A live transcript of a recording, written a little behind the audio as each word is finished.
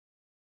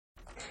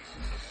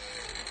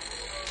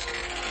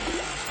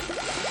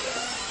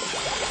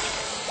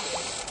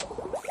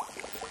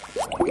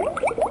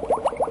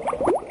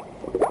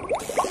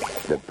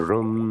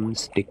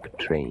Broomstick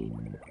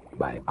Train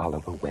by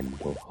Oliver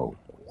Wendell Holmes.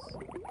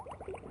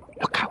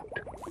 Look out!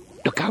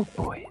 Look out,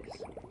 boys!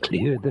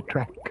 Clear the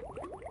track.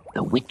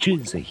 The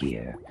witches are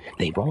here.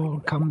 They've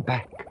all come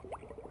back.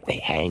 They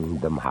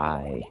hanged them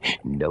high.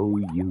 No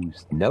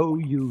use, no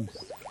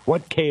use.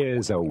 What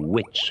cares a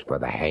witch for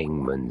the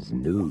hangman's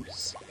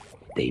noose?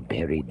 They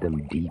buried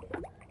them deep,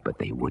 but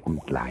they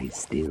wouldn't lie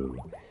still.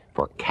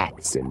 For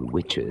cats and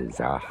witches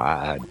are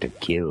hard to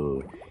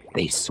kill.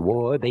 They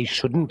swore they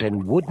shouldn't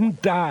and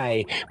wouldn't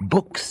die.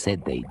 Books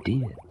said they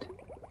did,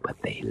 but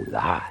they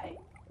lie.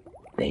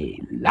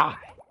 They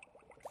lie.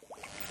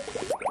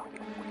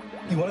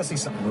 You want to see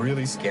something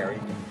really scary?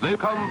 They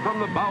come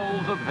from the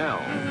bowels of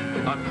hell,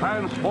 a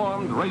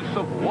transformed race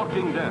of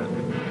walking dead.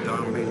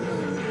 Zombies,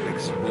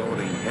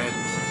 exploding heads.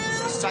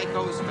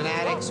 Psychos,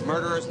 fanatics,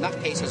 murderers,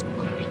 nutcases.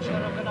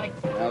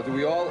 Now, do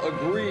we all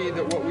agree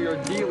that what we are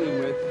dealing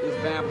with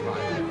is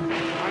vampires?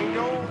 I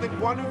know that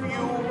one of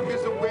you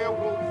is a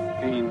werewolf.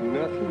 Ain't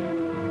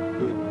nothing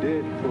but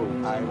dead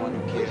folk. I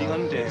want to kill the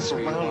undead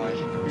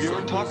surround me. You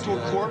ever talk to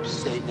a corpse?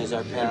 Satan is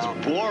our pal.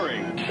 It's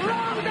boring.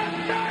 Wrong, the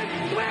third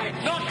switch!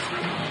 Not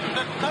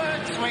the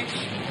third switch.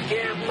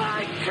 Give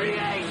my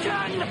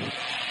creation life!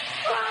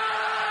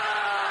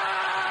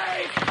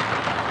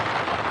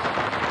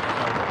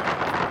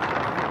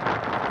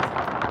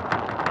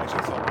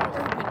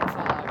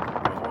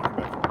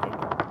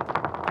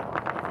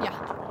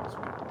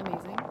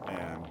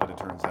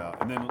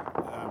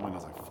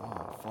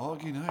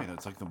 Foggy night.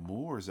 It's like the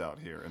moors out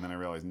here. And then I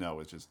realized, no,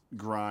 it's just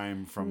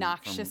grime from...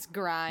 Noxious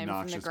grime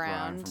from the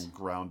ground. From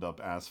ground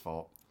up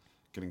asphalt.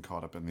 Getting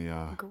caught up in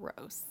the...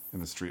 Gross. In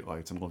the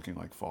streetlights and looking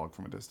like fog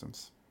from a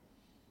distance.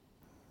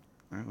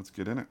 All right, let's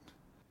get in it.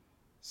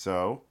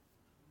 So,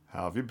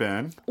 how have you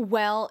been?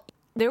 Well,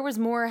 there was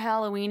more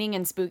Halloweening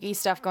and spooky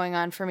stuff going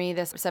on for me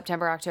this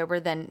September, October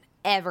than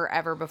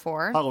ever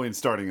before. Halloween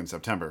starting in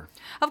September.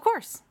 Of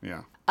course.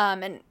 Yeah.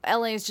 And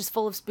LA is just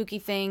full of spooky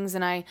things,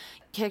 and I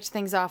kicked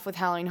things off with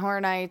Halloween Horror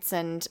Nights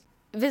and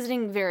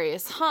visiting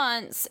various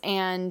haunts,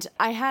 and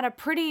I had a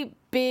pretty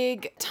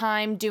big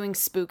time doing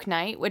Spook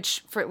Night,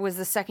 which was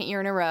the second year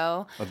in a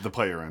row. Of the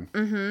play you're in.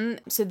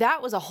 Mm-hmm. So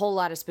that was a whole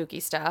lot of spooky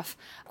stuff.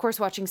 Of course,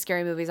 watching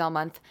scary movies all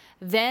month.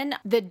 Then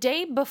the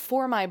day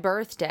before my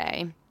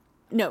birthday,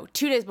 2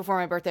 days before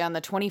my birthday, on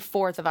the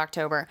 24th of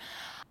October,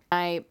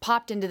 I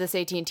popped into this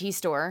AT&T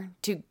store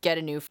to get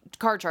a new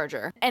car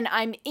charger. And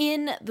I'm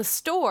in the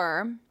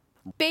store,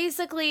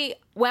 basically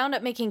wound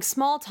up making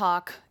small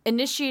talk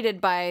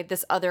initiated by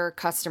this other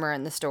customer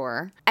in the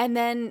store. And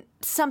then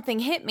something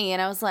hit me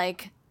and I was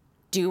like,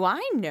 do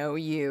I know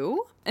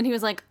you? And he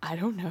was like, I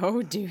don't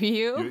know, do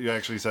you? You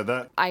actually said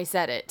that? I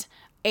said it.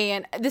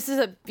 And this is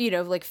a,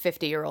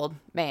 50-year-old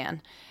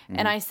man. Mm.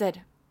 And I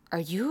said, are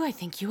you? I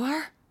think you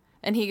are.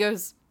 And he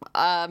goes,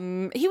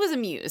 he was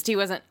amused. He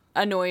wasn't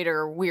annoyed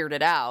or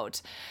weirded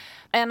out.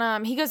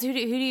 And he goes, who do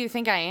you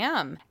think I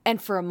am? And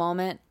for a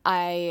moment,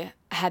 I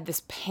had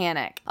this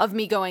panic of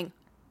me going,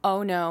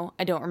 oh no,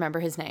 I don't remember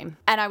his name.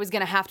 And I was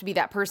going to have to be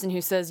that person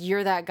who says,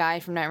 you're that guy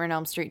from Nightmare on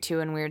Elm Street 2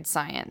 and Weird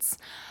Science.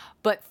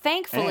 But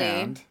thankfully...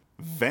 And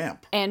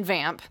Vamp. And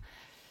Vamp.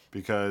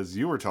 Because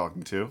you were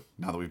talking to,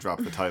 now that we've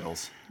dropped the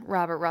titles,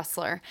 Robert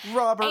Russler.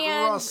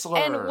 Russler.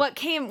 And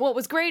what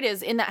was great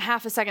is in that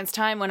half a second's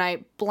time when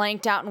I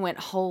blanked out and went,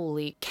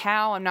 holy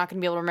cow, I'm not going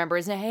to be able to remember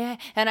his name.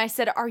 And I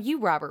said, are you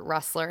Robert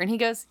Russler? And he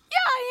goes,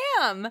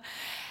 yeah, I am.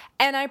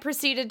 And I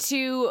proceeded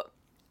to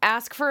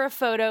ask for a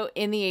photo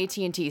in the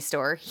AT&T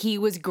store. He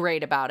was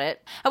great about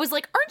it. I was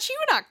like, aren't you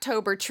an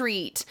October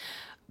treat?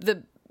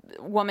 The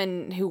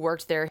woman who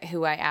worked there,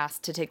 who I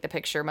asked to take the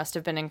picture, must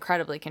have been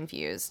incredibly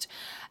confused.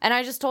 And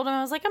I just told him,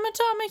 I was like, I'm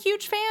a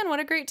huge fan.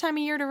 What a great time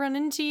of year to run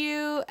into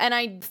you. And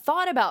I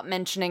thought about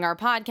mentioning our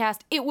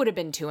podcast. It would have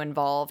been too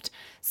involved.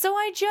 So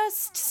I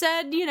just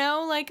said,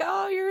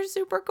 oh, you're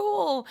super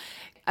cool.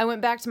 I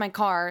went back to my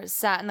car,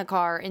 sat in the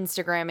car,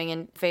 Instagramming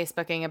and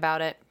Facebooking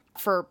about it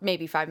for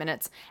maybe 5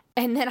 minutes.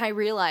 And then I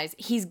realized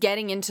he's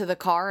getting into the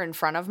car in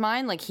front of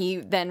mine. Like, he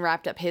then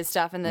wrapped up his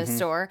stuff in the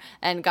store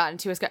and got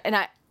into his car. And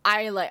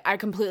I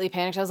completely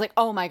panicked. I was like,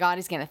 oh my God,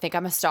 he's going to think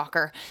I'm a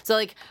stalker.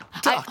 So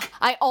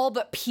I all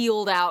but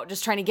peeled out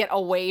just trying to get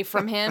away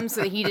from him so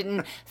that he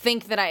didn't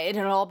think that it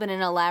had all been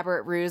an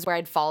elaborate ruse where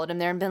I'd followed him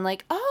there and been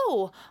like,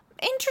 oh,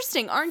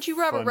 interesting. Aren't you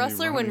Robert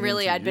Russler? When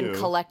really I'd been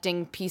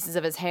collecting pieces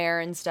of his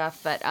hair and stuff.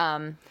 But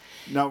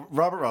now,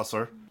 Robert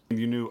Russler,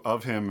 you knew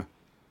of him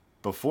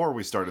before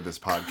we started this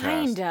podcast.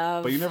 Kind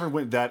of. But you never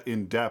went that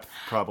in depth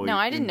probably. No,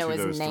 I didn't know his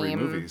those name. 3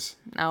 movies.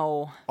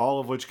 No. All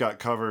of which got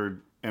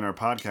covered in our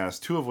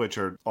podcast, 2 of which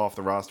are off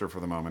the roster for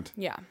the moment.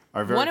 Yeah.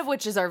 One of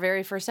which is our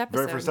very first episode.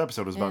 Very first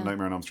episode was about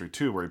Nightmare on Elm Street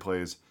 2, where he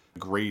plays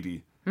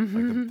Grady,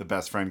 like the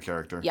best friend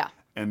character. Yeah.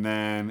 And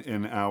then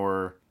in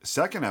our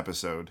second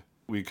episode,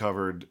 we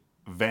covered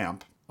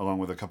Vamp, along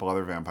with a couple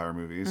other vampire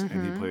movies,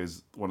 and he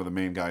plays one of the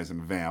main guys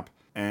in Vamp.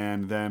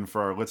 And then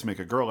for our Let's Make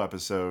a Girl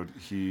episode,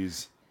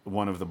 he's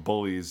one of the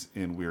bullies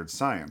in Weird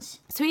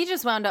Science. So he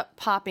just wound up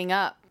popping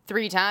up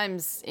 3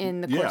 times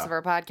in the course of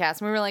our podcast.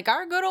 And we were like,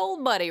 our good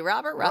old buddy,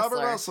 Robert Russler.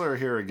 Robert Russler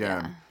here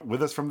again,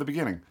 with us from the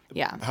beginning.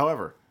 Yeah.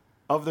 However,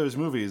 of those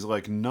movies,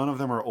 like, none of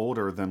them are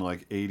older than,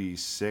 like,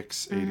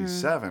 86,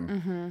 87.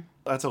 Mm-hmm.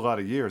 That's a lot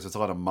of years. That's a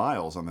lot of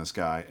miles on this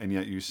guy. And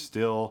yet you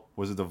still...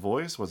 Was it the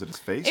voice? Was it his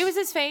face? It was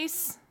his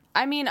face.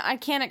 I mean, I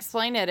can't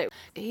explain it.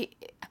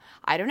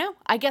 I don't know.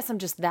 I guess I'm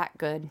just that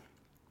good.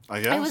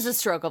 I guess. It was a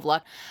stroke of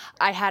luck.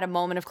 I had a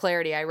moment of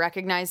clarity. I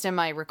recognized him.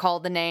 I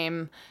recalled the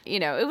name. You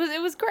know,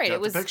 it was great.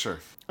 Got the picture.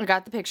 I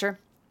got the picture.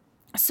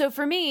 So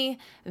for me,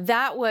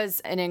 that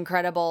was an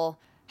incredible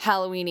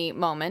Halloween-y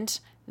moment.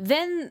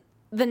 Then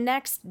the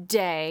next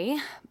day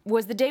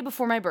was the day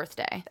before my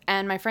birthday,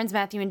 and my friends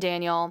Matthew and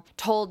Daniel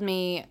told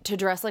me to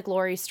dress like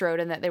Laurie Strode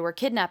and that they were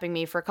kidnapping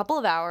me for a couple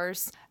of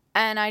hours,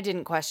 and I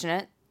didn't question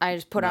it. I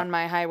just put on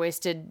my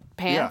high-waisted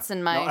pants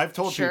and my I've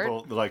told shirt.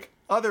 people, like,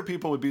 other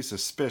people would be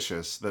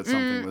suspicious that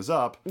something was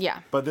up.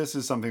 Yeah. But this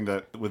is something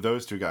that, with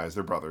those two guys,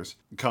 they're brothers,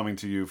 coming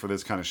to you for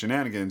this kind of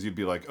shenanigans, you'd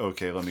be like,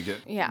 okay, let me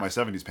get my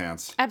 70s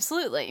pants.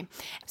 Absolutely.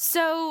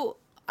 So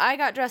I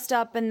got dressed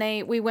up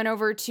and we went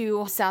over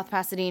to South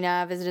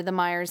Pasadena, visited the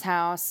Myers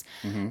house.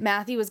 Mm-hmm.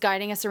 Matthew was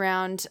guiding us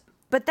around,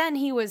 but then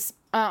he was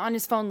on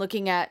his phone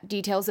looking at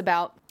details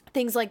about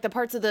things like the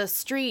parts of the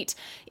street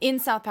in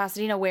South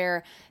Pasadena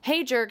where,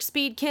 hey, jerk,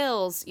 speed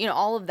kills, you know,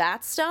 all of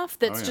that stuff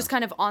that's just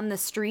kind of on the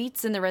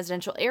streets in the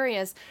residential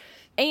areas.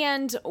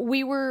 And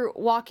we were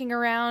walking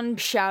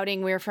around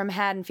shouting, we're from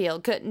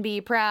Haddonfield, couldn't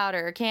be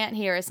prouder, can't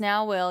hear us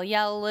now, will,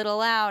 yell a little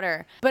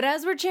louder. But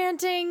as we're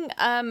chanting,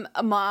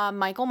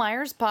 Michael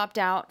Myers popped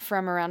out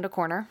from around a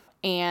corner,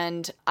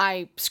 and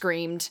I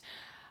screamed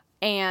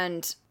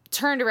and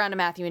turned around to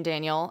Matthew and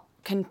Daniel,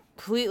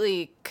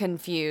 completely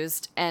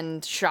confused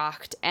and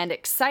shocked and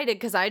excited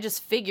because I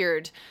just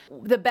figured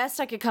the best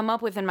I could come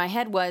up with in my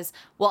head was,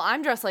 well,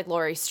 I'm dressed like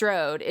Laurie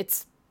Strode.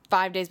 It's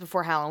 5 days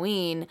before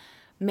Halloween.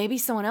 Maybe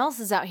someone else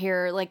is out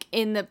here, like,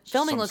 in the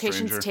filming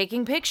locations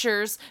taking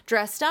pictures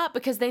dressed up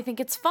because they think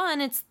it's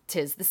fun.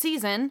 Tis the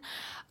season.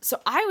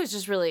 So I was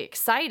just really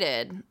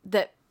excited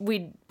that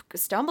we'd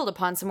stumbled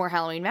upon some more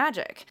Halloween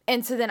magic.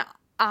 And so then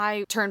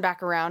I turned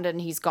back around and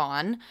he's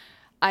gone.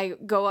 I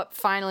go up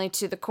finally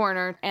to the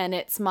corner, and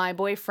it's my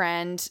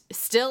boyfriend,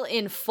 still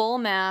in full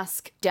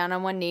mask, down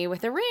on one knee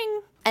with a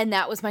ring. And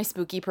that was my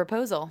spooky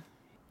proposal.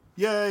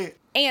 Yay!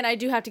 And I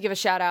do have to give a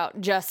shout out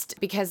just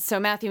because,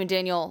 so Matthew and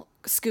Daniel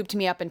scooped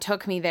me up and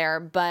took me there,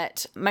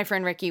 but my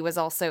friend Ricky was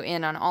also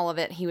in on all of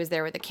it. He was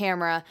there with a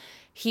camera.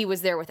 He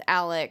was there with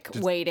Alec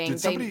waiting.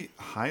 Did somebody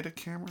hide a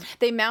camera?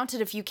 They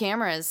mounted a few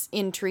cameras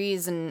in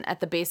trees and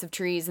at the base of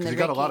trees. And then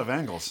got a lot of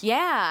angles.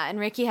 Yeah, and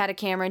Ricky had a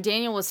camera.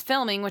 Daniel was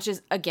filming, which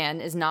is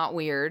not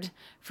weird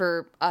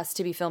for us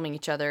to be filming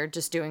each other,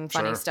 just doing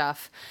funny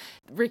stuff.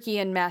 Ricky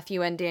and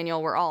Matthew and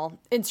Daniel were all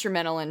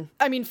instrumental in,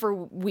 I mean, for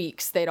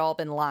weeks, they'd all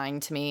been lying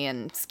to me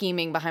and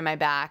scheming behind my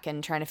back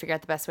and trying to figure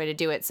out the best way to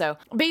do it. So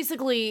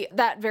basically,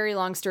 that very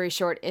long story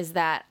short is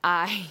that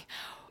I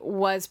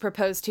was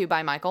proposed to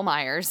by Michael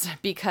Myers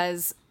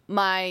because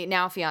my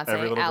now fiance,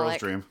 Every little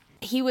Alec, girl's dream.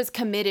 He was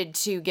committed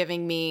to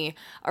giving me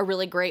a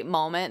really great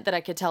moment that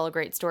I could tell a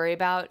great story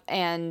about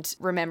and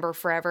remember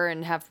forever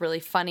and have really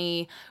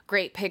funny,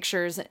 great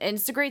pictures. And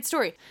it's a great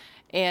story.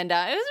 And it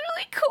was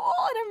really cool,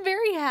 and I'm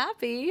very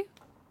happy.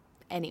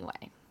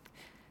 Anyway,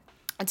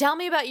 tell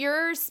me about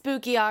your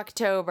spooky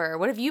October.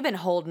 What have you been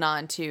holding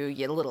on to,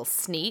 you little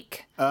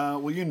sneak?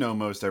 Well, you know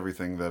most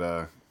everything that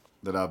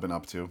I've been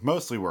up to.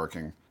 Mostly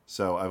working.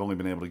 So I've only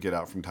been able to get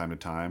out from time to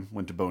time.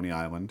 Went to Boney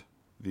Island,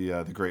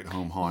 the great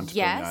home haunt,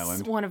 Boney Island.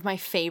 Yes, one of my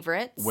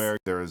favorites. Where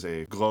there is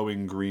a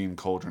glowing green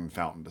cauldron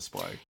fountain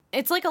display.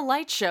 It's like a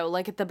light show,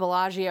 like at the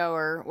Bellagio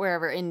or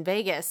wherever in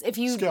Vegas. If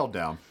you scaled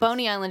down.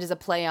 Boney Island is a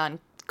play on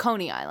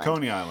Coney Island.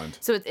 Coney Island.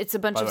 So it's a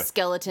bunch of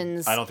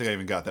skeletons. I don't think I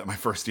even got that my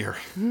first year.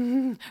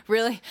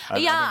 Really?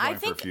 I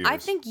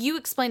think you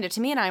explained it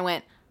to me and I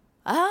went,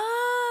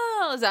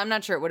 oh, so I'm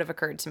not sure it would have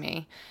occurred to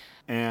me.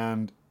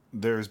 And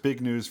there's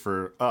big news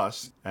for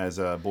us as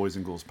a Boys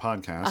and Ghouls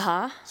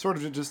podcast. Sort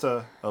of just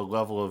a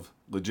level of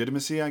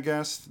legitimacy, I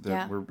guess,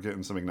 that we're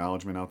getting some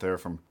acknowledgement out there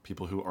from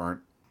people who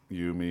aren't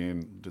you, me,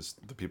 and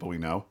just the people we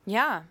know.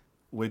 Yeah.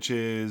 Which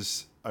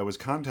is, I was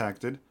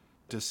contacted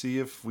to see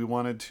if we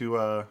wanted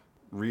to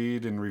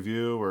read and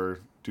review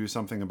or do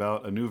something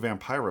about a new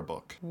Vampira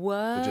book.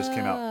 Whoa. That just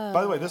came out.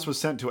 By the way, this was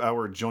sent to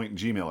our joint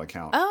Gmail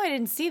account. Oh, I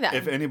didn't see that.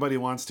 If anybody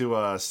wants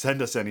to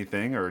send us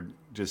anything or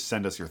just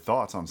send us your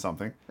thoughts on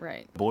something.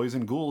 Right.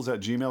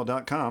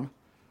 boysandghouls@gmail.com.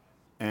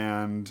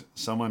 And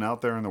someone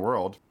out there in the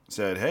world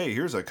said, hey,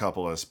 here's a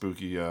couple of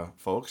spooky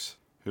folks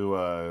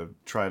who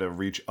try to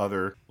reach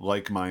other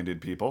like-minded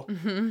people.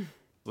 Mm-hmm.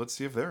 Let's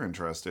see if they're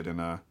interested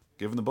in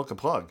giving the book a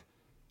plug.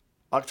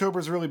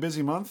 October's a really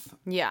busy month.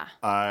 Yeah.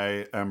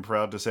 I am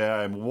proud to say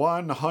I'm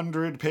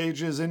 100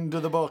 pages into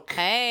the book.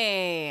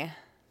 Hey.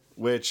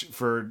 Which,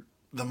 for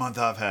the month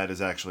I've had,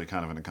 is actually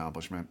kind of an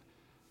accomplishment.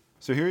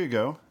 So here you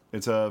go.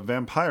 It's a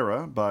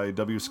Vampira by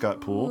W.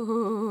 Scott Poole.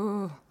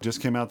 Ooh.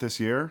 Just came out this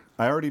year.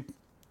 When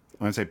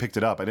I say picked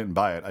it up, I didn't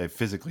buy it. I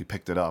physically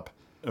picked it up.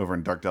 over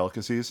in Dark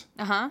Delicacies.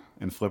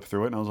 And flipped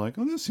through it, and I was like,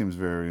 oh, this seems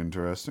very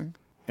interesting.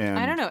 And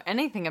I don't know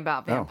anything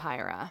about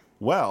Vampira.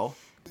 Well,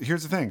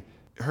 here's the thing.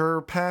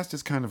 Her past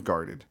is kind of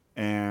guarded.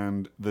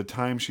 And the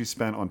time she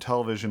spent on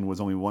television was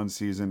only one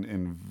season,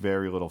 and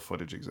very little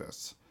footage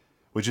exists.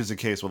 Which is the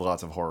case with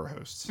lots of horror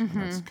hosts. And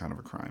that's kind of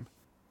a crime.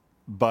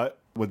 But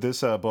what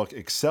this book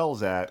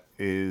excels at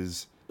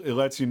is it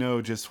lets you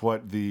know just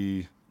what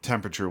the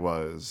temperature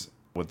was,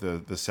 what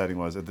the setting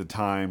was at the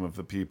time of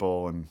the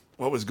people, and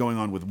what was going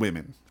on with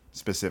women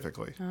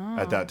specifically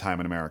at that time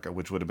in America,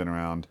 which would have been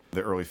around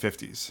the early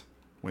 50s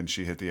when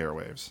she hit the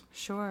airwaves.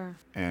 Sure.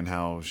 And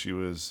how she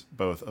was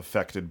both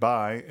affected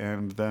by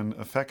and then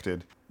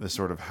affected the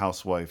sort of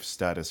housewife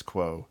status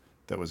quo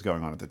that was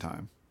going on at the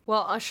time.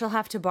 Well, I shall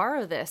have to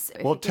borrow this.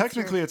 Well,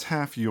 technically it's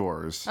half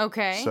yours.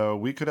 Okay. So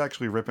we could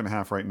actually rip in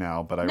half right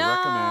now, but I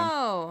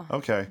recommend...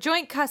 Okay.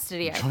 Joint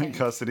custody, I think. Joint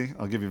custody.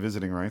 I'll give you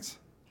visiting rights.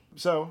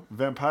 So,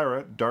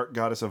 Vampira, Dark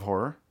Goddess of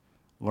Horror.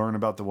 Learn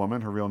about the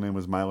woman. Her real name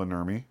was Mila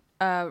Nurmi.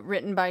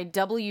 Written by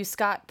W.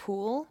 Scott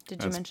Poole.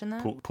 Did you mention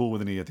that? Poole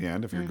with an E at the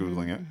end if you're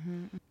Googling it.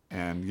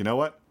 And you know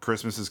what?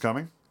 Christmas is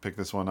coming. Pick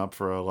this one up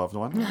for a loved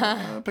one.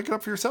 Pick it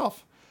up for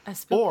yourself. A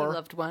spooky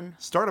loved one.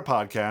 Start a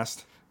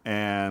podcast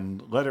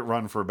and let it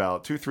run for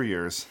about 2-3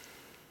 years.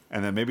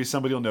 And then maybe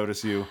somebody will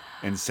notice you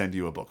and send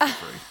you a book for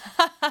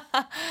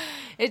free.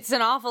 It's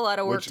an awful lot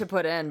of work to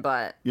put in,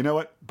 but... You know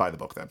what? Buy the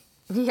book then.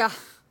 Yeah.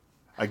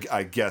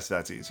 I guess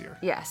that's easier.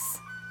 Yes.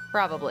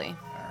 Probably.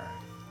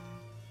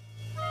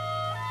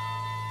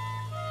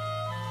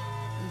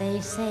 They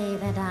say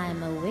that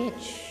I'm a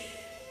witch,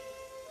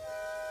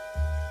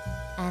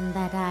 and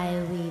that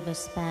I weave a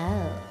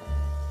spell.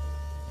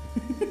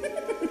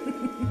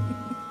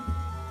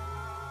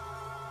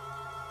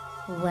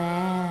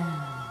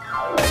 Well,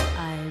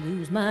 I'll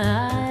use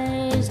my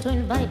eyes to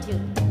invite you,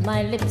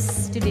 my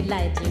lips to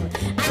delight you,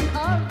 and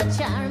all the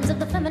charms of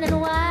the feminine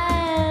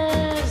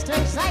wiles to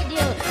excite you.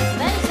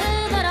 They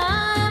say that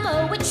I'm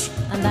a witch,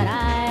 and that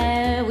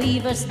I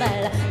weave a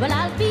spell. Well,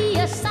 I'll be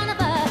a son of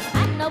a,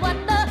 and no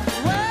wonder.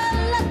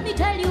 Let me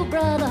tell you,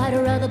 brother, I'd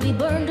rather be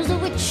burned as a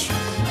witch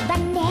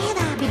than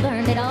never be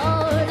burned at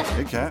all.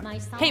 Hey, Kat.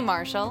 Hey,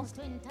 Marshall.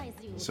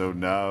 So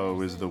now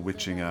is the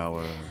witching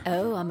hour.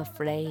 Oh, I'm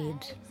afraid.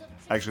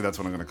 Actually, that's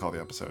what I'm going to call the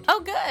episode.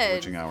 Oh, good.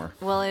 Witching hour.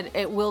 Well,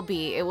 it will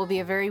be. It will be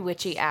a very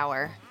witchy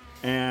hour.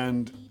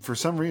 And for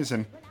some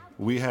reason,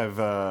 we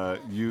have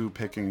you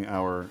picking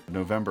our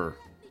November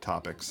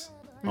topics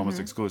almost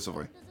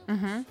exclusively.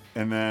 And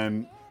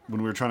then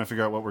when we were trying to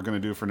figure out what we're going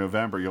to do for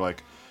November, you're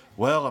like,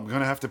 well, I'm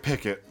going to have to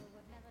pick it,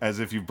 as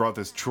if you brought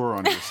this chore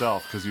on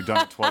yourself because you've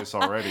done it twice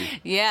already.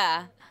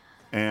 Yeah.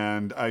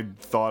 And I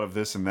thought of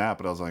this and that,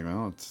 but I was like,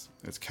 well,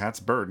 it's Kat's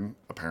burden,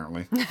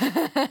 apparently.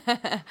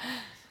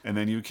 And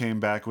then you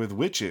came back with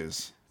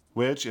witches,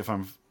 which, if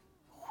I'm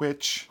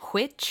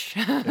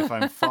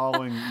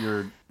following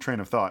your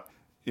train of thought,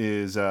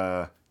 is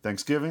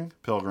Thanksgiving,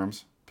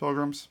 Pilgrims,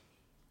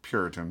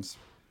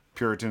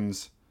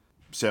 Puritans,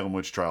 Salem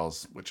witch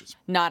trials, witches.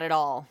 Not at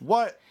all.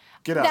 What?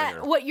 Get out of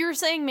here. What you're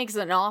saying makes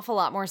an awful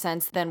lot more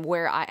sense than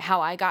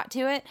how I got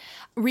to it.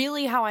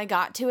 Really, how I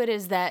got to it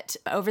is that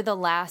over the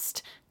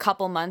last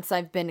couple months,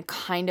 I've been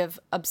kind of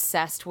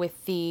obsessed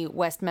with the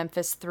West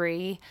Memphis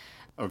 3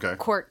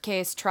 court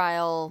case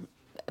trial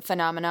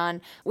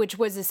phenomenon, which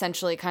was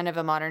essentially kind of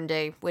a modern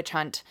day witch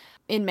hunt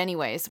in many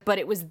ways. But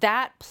it was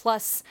that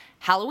plus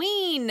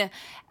Halloween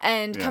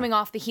and coming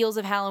off the heels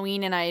of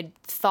Halloween, and I had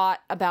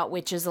thought about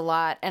witches a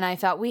lot, and I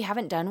thought, we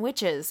haven't done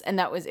witches, and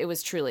it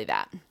was truly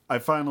that. I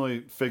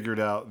finally figured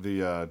out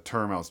the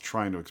term I was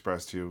trying to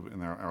express to you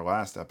in our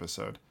last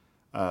episode.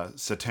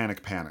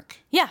 Satanic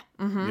panic. Yeah.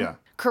 Mm-hmm. Yeah.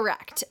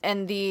 Correct.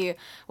 And the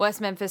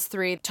West Memphis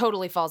 3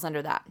 totally falls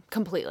under that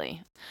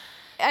completely.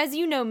 As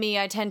you know me,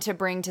 I tend to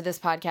bring to this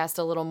podcast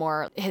a little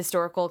more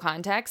historical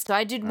context. So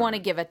I did want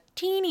to give a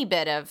teeny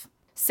bit of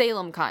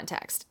Salem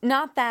context.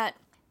 Not that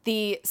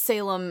the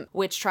Salem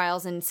witch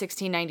trials in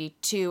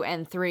 1692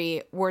 and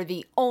 3 were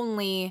the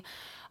only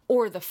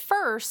or the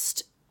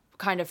first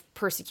kind of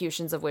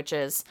persecutions of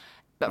witches.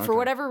 But for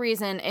whatever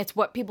reason, it's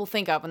what people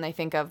think of when they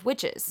think of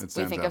witches.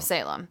 We think of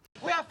Salem.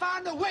 We have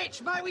found the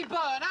witch. May we burn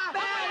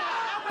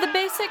her? The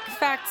basic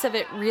facts of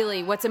it,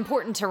 really, what's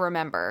important to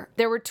remember,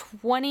 there were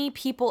 20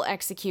 people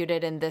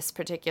executed in this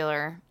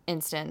particular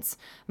instance.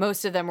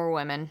 Most of them were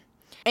women.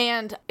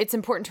 And it's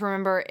important to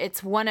remember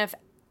it's one of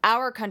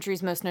our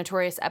country's most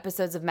notorious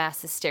episodes of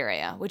mass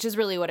hysteria, which is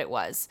really what it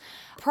was.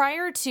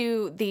 Prior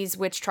to these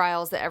witch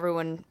trials that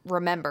everyone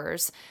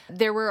remembers,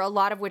 there were a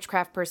lot of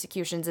witchcraft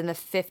persecutions in the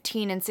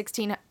 15 and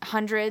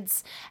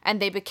 1600s,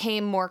 and they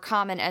became more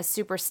common as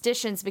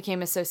superstitions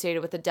became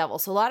associated with the devil.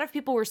 So a lot of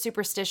people were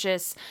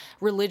superstitious,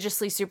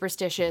 religiously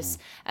superstitious,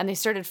 and they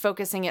started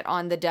focusing it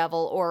on the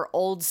devil, or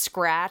Old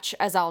Scratch,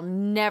 as I'll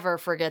never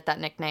forget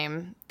that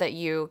nickname that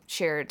you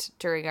shared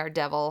during our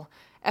devil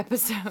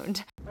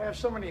episode. I have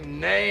so many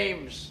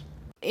names.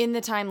 In the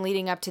time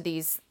leading up to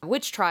these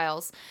witch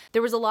trials,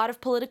 there was a lot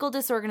of political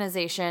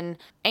disorganization,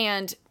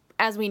 and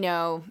as we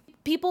know,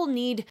 People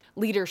need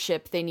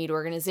leadership, they need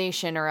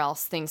organization, or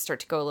else things start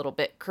to go a little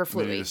bit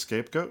kerflooey. They need a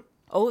scapegoat?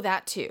 Oh,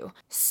 that too.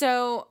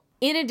 So,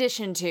 in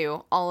addition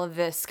to all of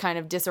this kind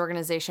of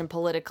disorganization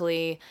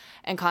politically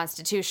and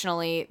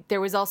constitutionally,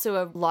 there was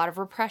also a lot of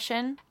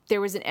repression.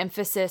 There was an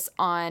emphasis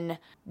on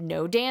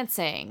no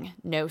dancing,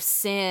 no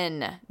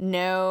sin,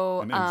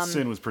 no... And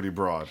sin was pretty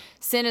broad.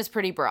 Sin is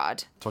pretty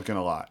broad. Took in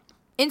a lot.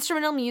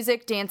 Instrumental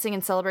music, dancing,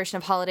 and celebration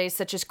of holidays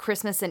such as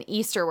Christmas and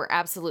Easter were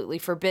absolutely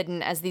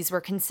forbidden, as these were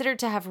considered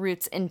to have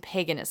roots in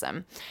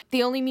paganism.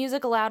 The only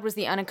music allowed was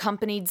the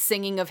unaccompanied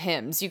singing of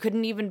hymns. You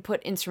couldn't even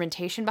put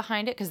instrumentation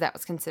behind it because that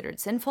was considered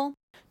sinful.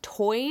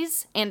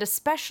 Toys, and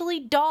especially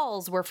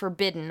dolls, were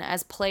forbidden,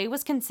 as play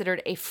was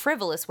considered a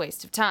frivolous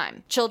waste of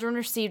time. Children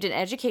received an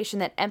education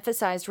that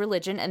emphasized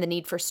religion and the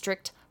need for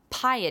strict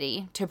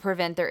piety to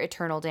prevent their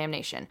eternal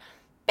damnation.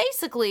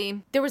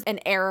 Basically, there was an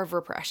era of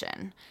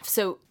repression.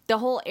 So the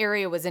whole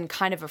area was in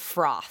kind of a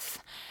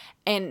froth.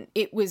 And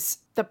it was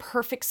the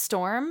perfect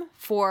storm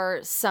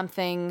for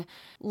something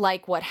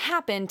like what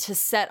happened to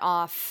set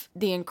off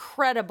the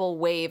incredible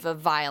wave of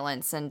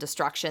violence and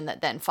destruction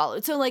that then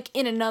followed. So like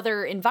in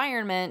another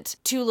environment,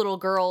 two little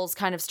girls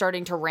kind of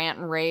starting to rant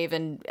and rave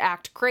and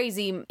act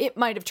crazy, it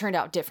might have turned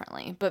out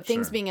differently. But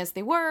things being as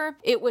they were,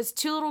 it was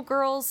two little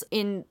girls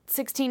in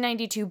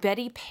 1692,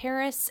 Betty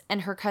Paris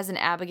and her cousin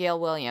Abigail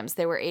Williams.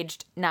 They were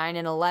aged 9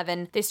 and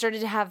 11. They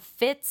started to have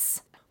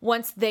fits.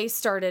 Once they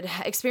started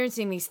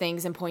experiencing these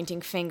things and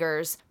pointing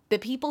fingers, the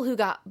people who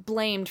got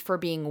blamed for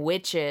being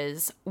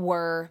witches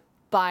were,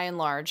 by and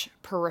large,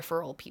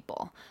 peripheral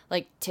people.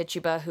 Like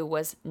Tituba, who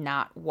was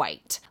not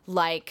white.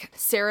 Like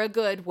Sarah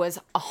Good was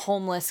a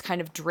homeless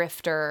kind of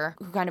drifter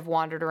who kind of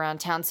wandered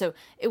around town. So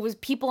it was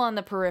people on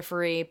the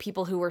periphery,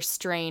 people who were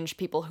strange,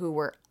 people who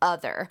were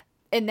other.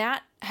 And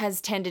that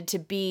has tended to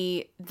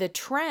be the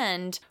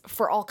trend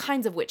for all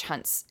kinds of witch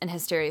hunts and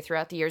hysteria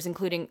throughout the years,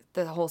 including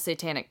the whole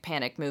satanic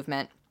panic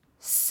movement.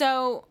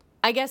 So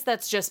I guess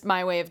that's just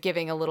my way of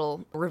giving a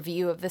little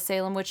review of the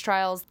Salem witch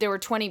trials. There were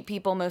 20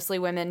 people, mostly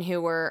women, who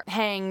were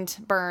hanged,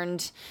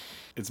 burned.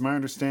 It's my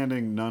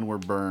understanding none were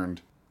burned.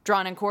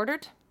 Drawn and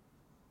quartered?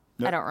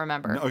 No, I don't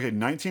remember. No, okay,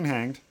 19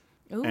 hanged.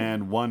 Ooh.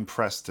 And 1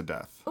 pressed to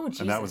death. Oh, Jesus.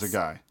 And that was a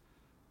guy.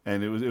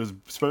 And it was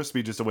supposed to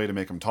be just a way to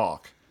make him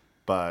talk.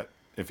 But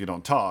if you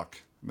don't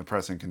talk, and the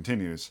pressing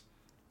continues,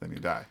 then you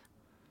die.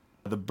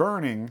 The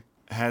burning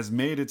has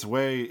made its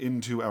way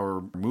into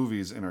our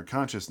movies and our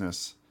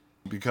consciousness,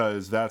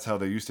 because that's how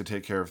they used to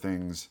take care of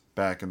things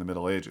back in the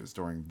Middle Ages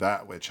during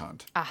that witch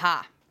hunt.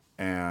 Aha.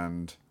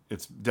 And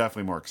it's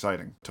definitely more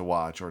exciting to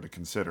watch or to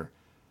consider.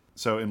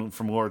 So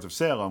from Lords of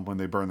Salem, when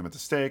they burn them at the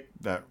stake,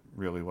 that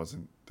really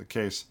wasn't the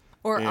case.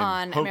 Or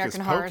on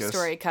American Horror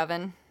Story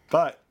Coven.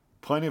 But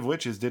plenty of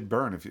witches did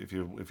burn if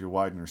you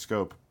widen your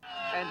scope.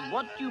 And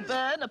what do you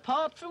burn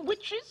apart from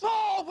witches?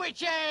 More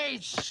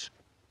witches!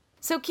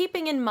 So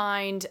keeping in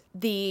mind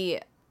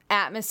the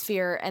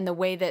atmosphere and the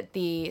way that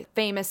the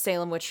famous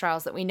Salem witch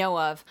trials that we know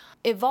of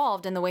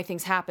evolved and the way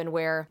things happened,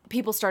 where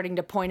people starting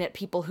to point at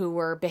people who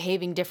were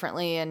behaving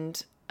differently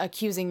and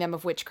accusing them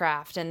of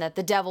witchcraft and that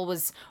the devil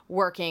was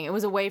working. It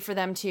was a way for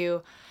them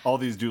to... All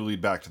these do lead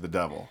back to the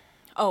devil.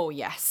 Oh,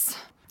 yes.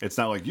 It's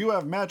not like you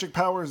have magic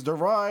powers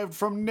derived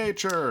from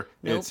nature.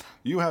 Nope. It's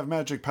you have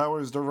magic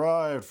powers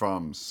derived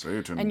from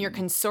Satan. And you're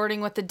consorting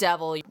with the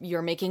devil.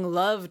 You're making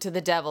love to the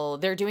devil.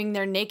 They're doing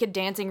their naked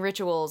dancing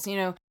rituals, you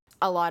know.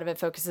 A lot of it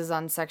focuses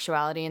on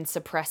sexuality and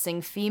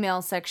suppressing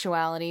female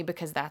sexuality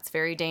because that's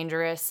very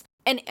dangerous.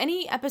 And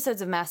any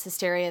episodes of mass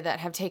hysteria that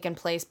have taken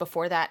place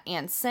before that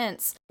and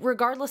since,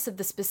 regardless of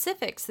the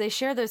specifics, they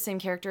share those same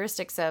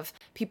characteristics of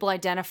people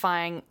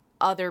identifying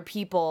other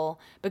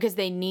people because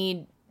they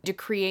need to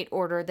create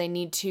order, they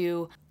need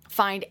to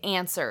find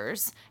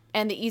answers.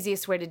 And the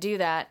easiest way to do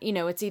that, you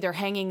know, it's either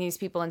hanging these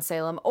people in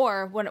Salem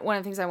or one of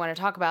the things I want to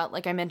talk about,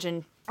 like I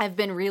mentioned, I've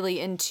been really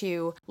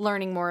into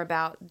learning more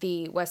about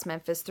the West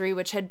Memphis 3,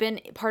 which had been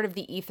part of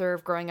the ether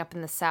of growing up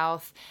in the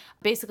South.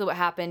 Basically what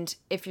happened,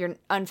 if you're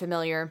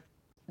unfamiliar,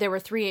 there were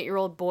 3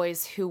 8-year-old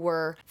boys who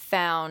were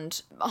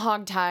found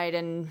hogtied,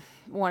 and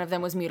one of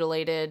them was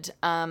mutilated.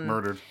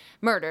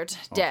 Murdered,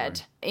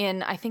 dead,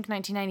 in, I think,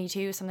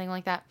 1992, something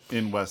like that.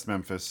 In West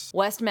Memphis.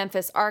 West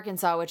Memphis,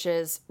 Arkansas, which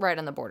is right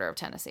on the border of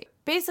Tennessee.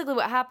 Basically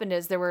what happened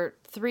is there were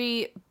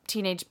 3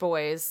 teenage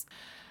boys.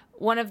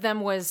 One of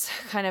them was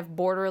kind of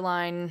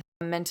borderline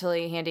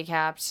mentally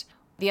handicapped.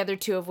 The other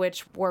 2 of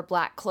which wore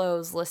black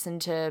clothes,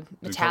 listened to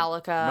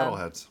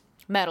Metallica.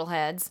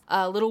 Metalheads.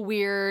 A little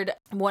weird.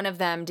 One of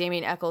them,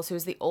 Damien Eccles, who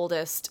was the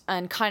oldest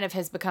and kind of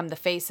has become the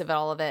face of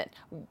all of it,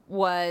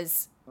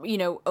 was, you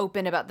know,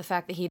 open about the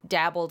fact that he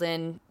dabbled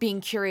in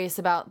being curious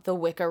about the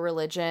Wicca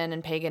religion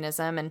and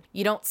paganism. And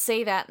you don't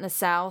say that in the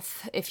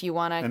South if you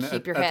want to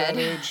keep your head. At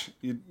that age,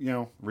 you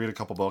know, read a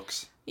couple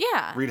books.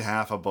 Yeah. Read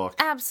half a book.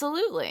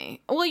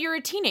 Absolutely. Well, you're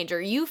a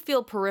teenager. You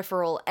feel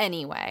peripheral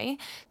anyway,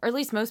 or at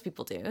least most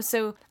people do.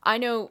 So I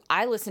know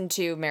I listened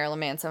to Marilyn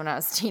Manson when I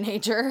was a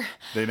teenager.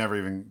 They never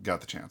even got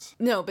the chance.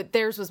 No, but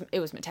it was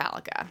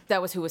Metallica.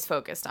 That was who was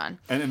focused on.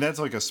 And that's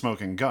like a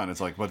smoking gun.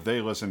 It's like what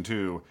they listened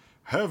to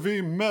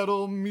heavy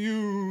metal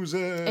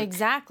music.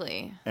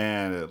 Exactly.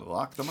 And it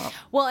locked them up.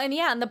 Well,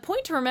 and the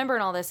point to remember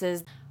in all this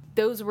is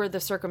those were the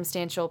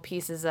circumstantial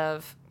pieces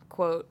of,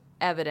 quote,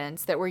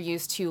 evidence that were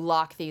used to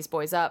lock these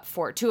boys up.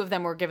 For 2 of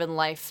them were given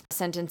life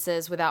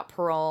sentences without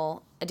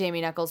parole.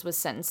 Damien Echols was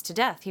sentenced to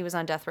death. He was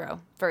on death row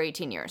for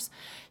 18 years.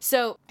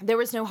 So there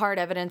was no hard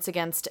evidence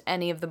against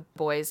any of the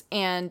boys.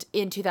 And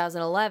in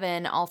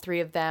 2011, all 3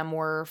 of them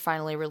were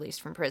finally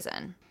released from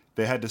prison.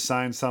 They had to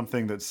sign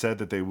something that said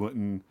that they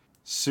wouldn't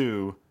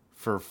sue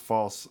for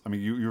false... I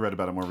mean, you read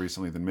about it more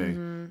recently than me.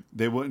 Mm-hmm.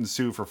 They wouldn't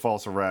sue for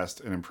false arrest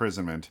and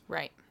imprisonment.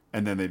 Right.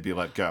 And then they'd be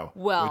let go.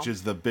 Well... Which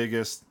is the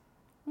biggest...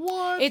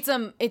 What?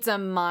 It's a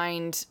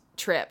mind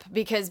trip,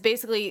 because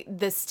basically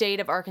the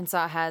state of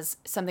Arkansas has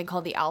something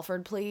called the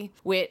Alford plea,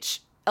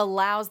 which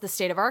allows the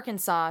state of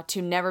Arkansas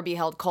to never be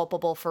held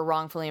culpable for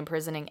wrongfully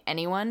imprisoning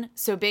anyone.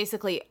 So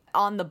basically,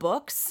 on the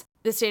books,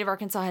 the state of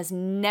Arkansas has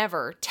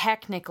never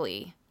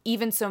technically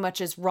even so much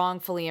as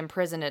wrongfully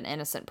imprisoned an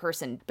innocent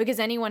person, because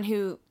anyone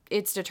who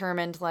it's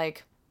determined,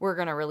 like, we're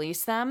going to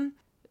release them,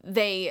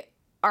 they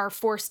are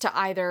forced to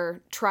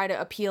either try to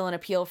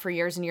appeal for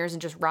years and years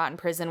and just rot in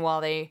prison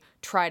while they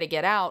try to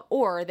get out,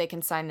 or they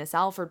can sign this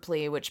Alford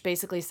plea, which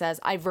basically says,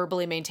 I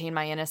verbally maintain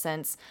my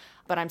innocence,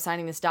 but I'm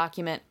signing this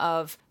document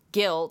of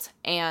guilt,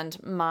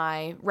 and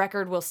my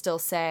record will still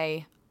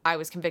say I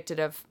was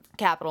convicted of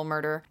capital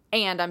murder,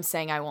 and I'm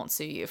saying I won't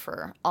sue you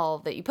for all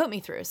that you put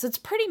me through. So it's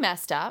pretty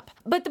messed up.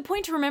 But the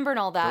point to remember in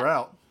all that... They're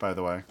out, by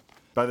the way.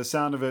 By the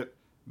sound of it,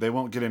 they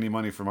won't get any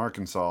money from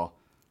Arkansas.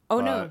 Oh,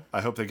 no.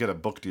 I hope they get a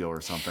book deal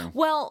or something.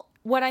 Well,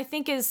 what I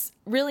think is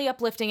really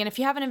uplifting, and if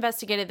you haven't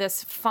investigated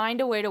this, find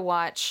a way to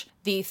watch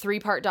the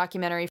 3-part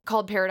documentary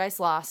called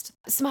Paradise Lost.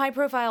 Some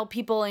high-profile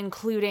people,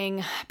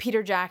 including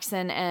Peter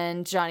Jackson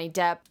and Johnny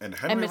Depp and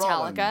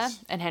Metallica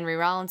Rollins. And Henry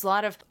Rollins. A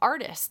lot of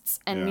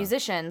artists and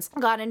musicians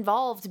got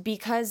involved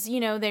because,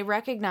 they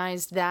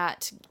recognized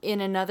that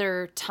in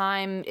another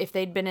time, if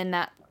they'd been in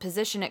that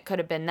position, it could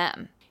have been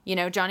them.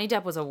 Johnny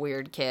Depp was a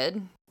weird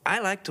kid. I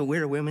like to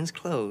wear women's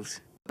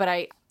clothes. But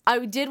I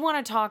did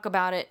want to talk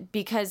about it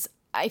because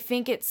I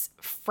think it's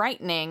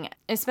frightening,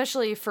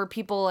 especially for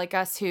people like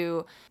us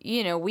who,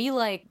 we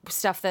like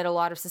stuff that a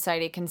lot of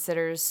society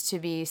considers to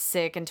be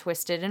sick and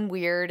twisted and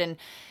weird.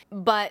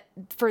 But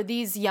for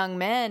these young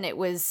men, it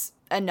was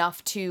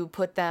enough to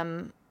put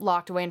them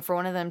locked away, and for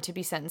one of them to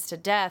be sentenced to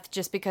death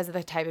just because of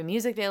the type of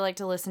music they like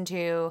to listen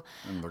to.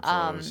 And their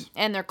clothes.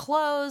 And their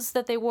clothes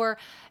that they wore.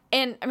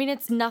 And,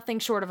 it's nothing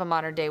short of a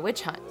modern-day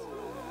witch hunt.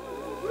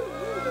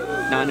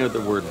 Now, I know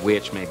the word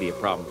witch may be a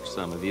problem for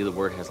some of you. The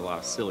word has a lot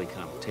of silly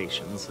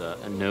connotations.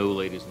 And no,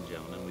 ladies and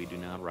gentlemen, we do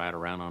not ride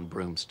around on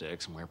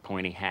broomsticks and wear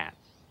pointy hats.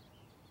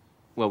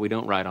 Well, we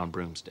don't ride on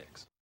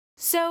broomsticks.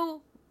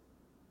 So,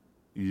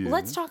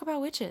 let's talk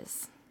about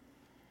witches.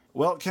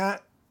 Well,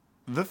 Kat,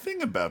 the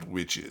thing about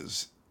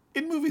witches,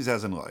 in movies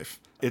as in life,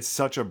 it's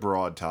such a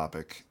broad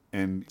topic,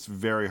 and it's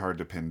very hard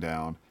to pin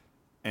down.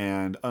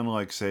 And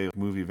unlike, say,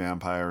 movie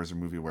vampires or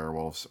movie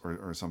werewolves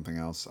or something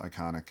else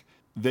iconic,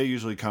 they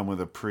usually come with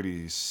a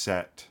pretty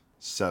set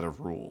of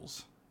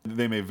rules.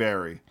 They may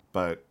vary,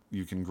 but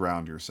you can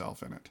ground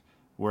yourself in it.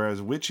 Whereas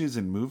witches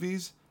in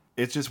movies,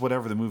 it's just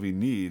whatever the movie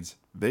needs,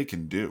 they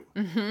can do.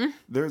 Mm-hmm.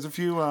 There's a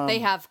few... they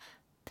have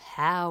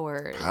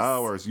powers.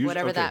 Usually,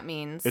 whatever that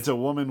means. It's a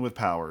woman with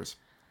powers.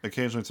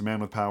 Occasionally it's a man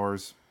with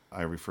powers.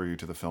 I refer you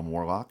to the film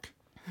Warlock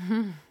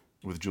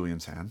with Julian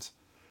Sands,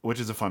 which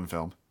is a fun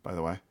film, by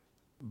the way.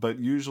 But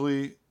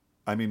usually,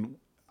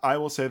 I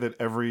will say that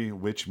every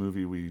witch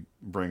movie we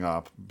bring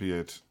up, be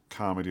it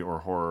comedy or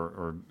horror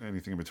or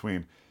anything in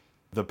between,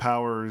 the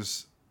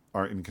powers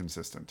are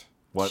inconsistent.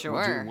 What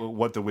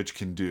the witch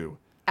can do.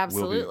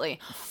 Absolutely.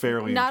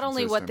 Fairly Not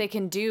only what they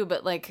can do,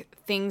 but like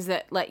things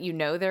that let you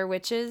know they're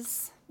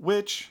witches.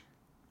 Which,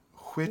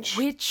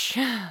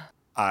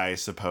 I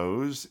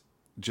suppose,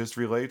 just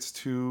relates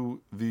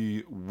to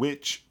the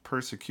witch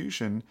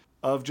persecution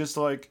of just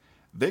like,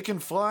 they can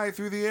fly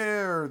through the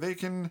air, they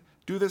can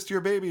do this to your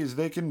babies,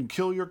 they can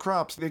kill your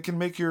crops, they can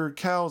make your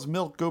cow's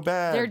milk go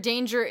bad. Their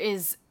danger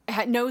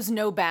knows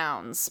no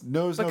bounds.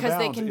 Because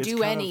they can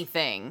do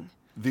anything.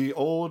 The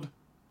old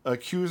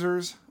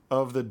accusers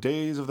of the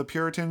days of the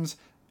Puritans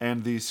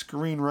and the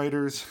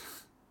screenwriters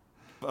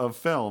of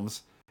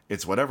films,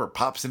 it's whatever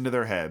pops into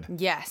their head.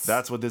 Yes.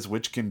 That's what this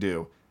witch can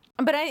do.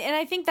 But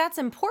I think that's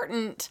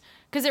important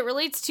because it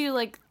relates to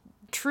like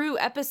true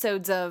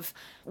episodes of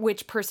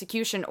witch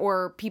persecution,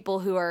 or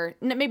people who are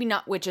maybe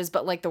not witches,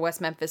 but like the West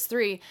Memphis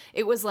 3.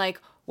 It was like,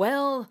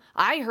 well,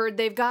 I heard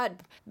they've got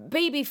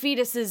baby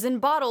fetuses in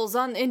bottles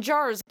in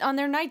jars on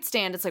their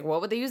nightstand. It's like, what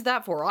would they use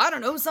that for? I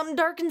don't know, something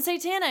dark and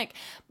satanic.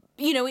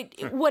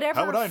 Whatever.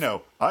 How would I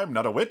know? I'm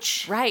not a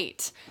witch.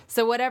 Right.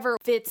 So whatever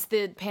fits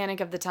the panic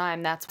of the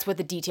time, that's what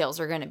the details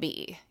are going to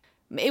be.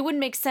 It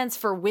wouldn't make sense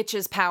for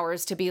witches'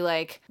 powers to be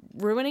like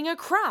ruining a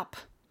crop.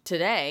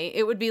 Today,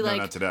 it would be like,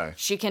 not today.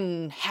 She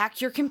can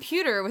hack your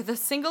computer with a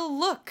single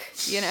look,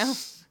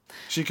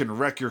 She can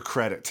wreck your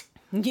credit.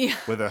 Yeah.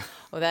 Well,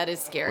 that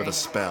is scary. With a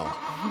spell.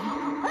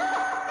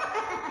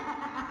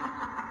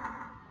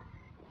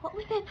 What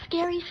we that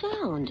scary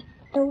sound?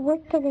 The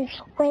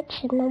wickedest witch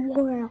in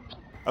the world.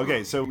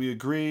 Okay, so we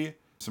agree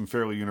some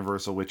fairly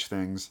universal witch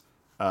things.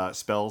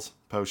 Spells,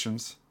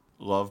 potions,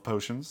 love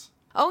potions.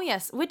 Oh,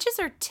 yes. Witches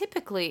are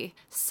typically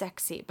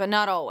sexy, but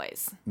not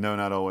always. No,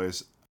 not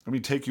always. Let me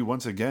take you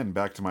once again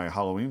back to my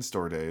Halloween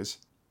store days,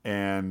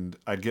 and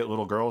I'd get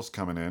little girls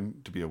coming in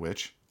to be a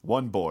witch.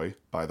 One boy,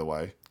 by the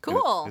way.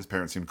 Cool. His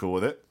parents seemed cool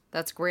with it.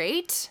 That's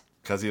great.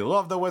 Because he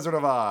loved the Wizard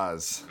of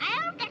Oz.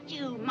 I'll get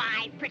you,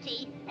 my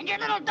pretty, and your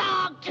little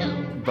dog,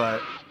 too.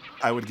 But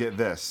I would get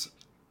this.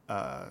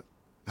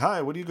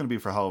 Hi, what are you going to be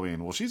for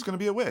Halloween? Well, she's going to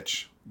be a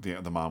witch,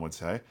 the mom would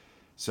say.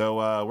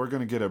 So we're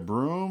going to get a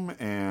broom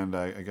and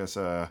I guess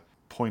a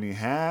pointy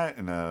hat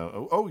and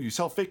oh, you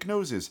sell fake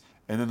noses.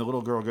 And then the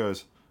little girl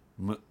goes,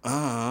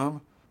 I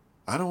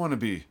don't want to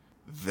be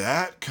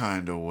that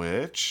kind of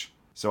witch.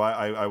 So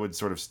I would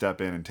sort of step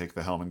in and take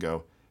the helm and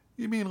go,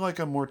 you mean like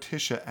a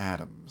Morticia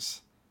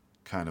Addams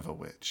kind of a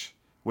witch?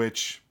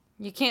 Which...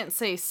 You can't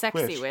say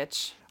sexy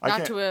witch.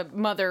 Not to a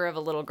mother of a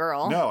little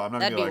girl. No, I'm not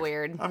That'd be like,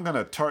 weird. I'm going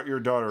to tart your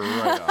daughter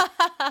right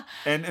up.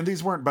 And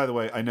these weren't, by the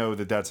way, I know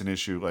that that's an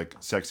issue, like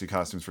sexy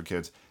costumes for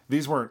kids.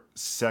 These weren't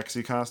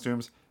sexy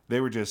costumes. They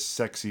were just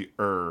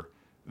sexier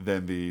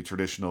than the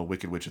traditional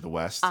Wicked Witch of the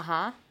West.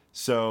 Uh-huh.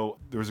 So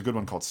there was a good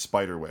one called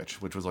Spider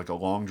Witch, which was like a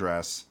long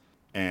dress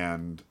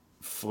and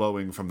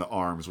flowing from the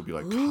arms would be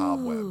like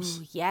cobwebs.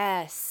 Ooh,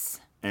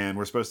 yes. And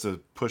we're supposed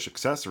to push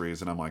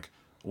accessories, and I'm like,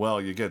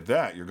 well, you get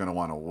that, you're going to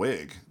want a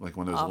wig, like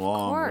one of those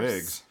long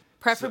wigs.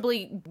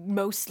 Preferably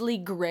mostly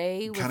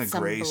gray with kind of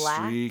some gray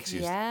black. streaks.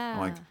 Yeah.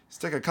 Like,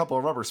 stick a couple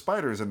of rubber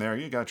spiders in there,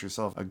 you got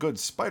yourself a good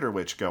spider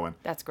witch going.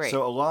 That's great.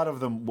 So a lot of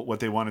them, what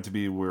they wanted to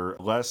be were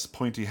less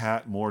pointy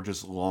hat, more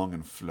just long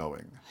and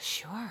flowing.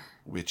 Sure.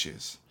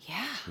 Witches.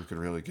 Yeah. Who could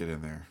really get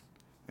in there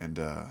and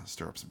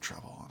stir up some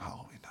trouble on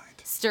Halloween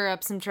night. Stir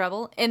up some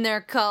trouble in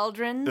their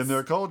cauldrons. In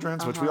their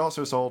cauldrons, which we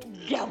also sold.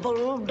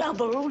 Double,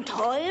 double,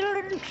 toil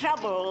and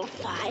trouble,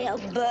 fire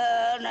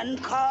burn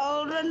and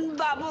cauldron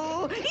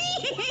bubble.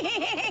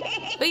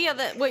 But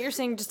yeah, what you're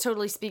saying just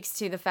totally speaks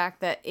to the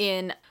fact that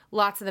in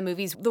lots of the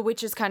movies, the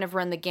witches kind of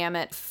run the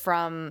gamut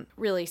from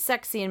really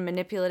sexy and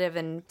manipulative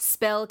and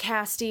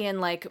spell-casty and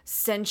like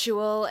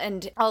sensual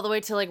and all the way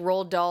to like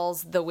Roald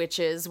Dahl's The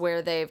Witches,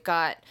 where they've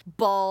got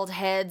bald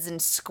heads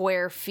and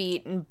square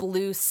feet and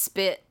blue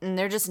spit, and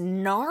they're just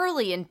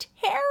gnarly and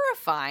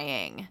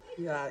terrifying.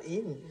 You are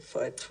in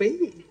for a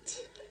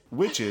treat.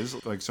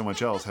 Witches, like so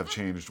much else, have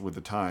changed with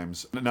the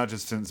times, not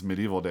just since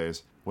medieval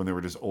days when they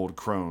were just old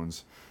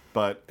crones,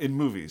 but in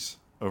movies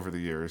over the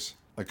years.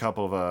 A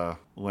couple of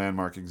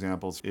landmark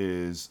examples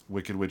is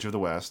Wicked Witch of the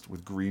West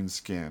with green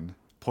skin,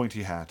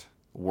 pointy hat,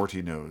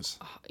 warty nose.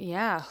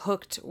 Yeah,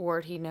 hooked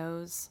warty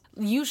nose.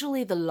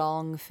 Usually the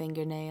long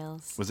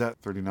fingernails. Was that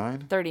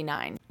 39?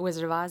 39.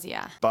 Wizard of Oz,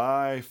 yeah.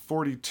 By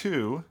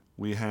 42,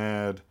 we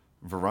had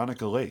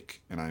Veronica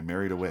Lake and I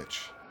Married a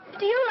Witch.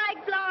 Do you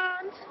like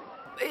blondes?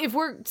 If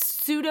we're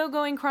pseudo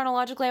going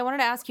chronologically, I wanted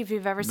to ask you if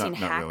you've ever seen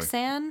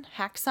Haxan. Really.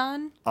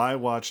 Haxan? I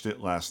watched it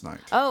last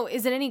night. Oh,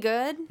 is it any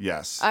good?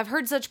 Yes. I've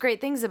heard such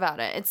great things about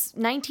it. It's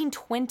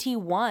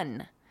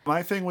 1921.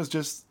 My thing was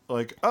just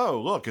like, oh,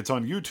 look, it's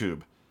on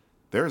YouTube.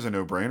 There's a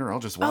no-brainer. I'll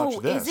just watch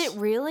this. Oh, is it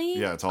really?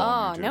 Yeah, it's all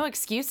on YouTube. Oh, no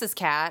excuses,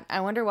 Kat. I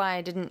wonder why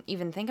I didn't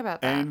even think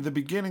about that. And the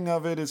beginning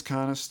of it is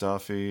kind of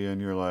stuffy, and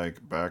you're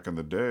like, back in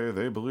the day,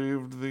 they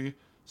believed the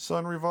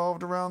sun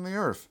revolved around the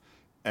earth.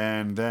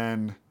 And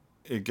then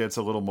it gets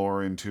a little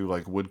more into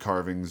like wood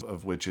carvings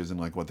of witches and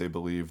like what they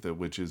believe that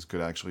witches could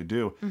actually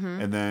do.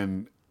 Mm-hmm. And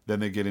then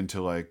they get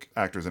into like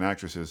actors and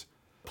actresses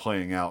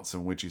playing out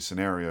some witchy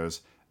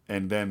scenarios.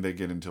 And then they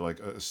get into like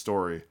a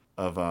story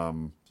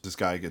of this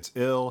guy gets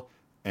ill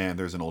and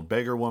there's an old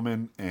beggar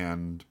woman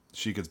and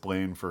she gets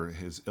blamed for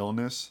his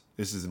illness.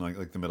 This is in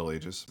like the Middle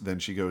Ages. Then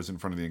she goes in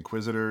front of the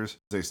Inquisitors.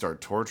 They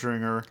start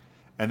torturing her.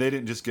 And they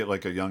didn't just get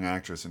like a young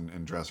actress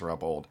and dress her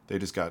up old. They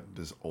just got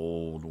this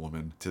old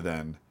woman to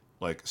then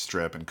like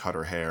strip and cut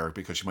her hair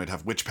because she might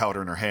have witch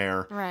powder in her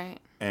hair. Right.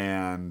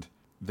 And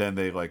then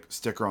they like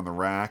stick her on the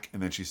rack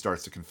and then she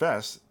starts to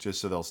confess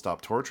just so they'll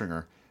stop torturing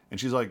her. And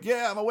she's like,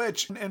 yeah, I'm a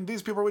witch. And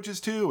these people are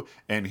witches too.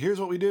 And here's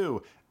what we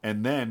do.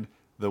 And then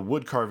the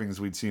wood carvings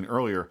we'd seen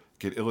earlier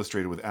get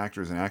illustrated with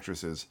actors and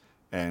actresses.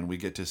 And we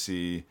get to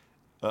see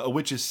a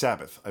witch's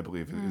Sabbath, I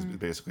believe is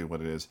basically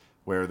what it is,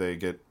 where they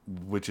get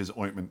witch's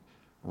ointment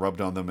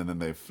rubbed on them and then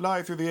they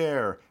fly through the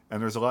air.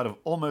 And there's a lot of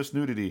almost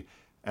nudity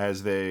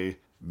as they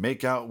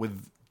make out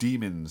with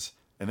demons.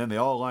 And then they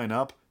all line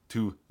up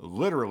to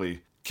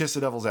literally kiss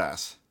the devil's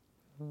ass.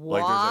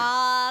 What?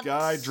 Like there's a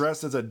guy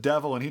dressed as a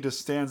devil and he just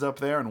stands up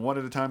there and one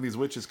at a time these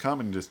witches come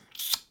and just...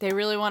 They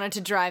really wanted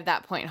to drive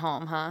that point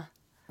home, huh?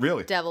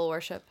 Really? Devil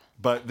worship.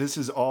 But this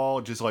is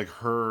all just like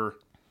her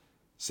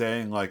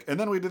saying like, and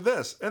then we did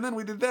this, and then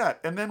we did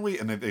that, and then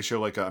they show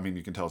like, I mean,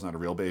 you can tell it's not a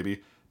real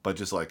baby, but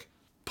just like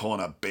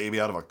pulling a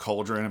baby out of a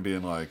cauldron and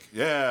being like,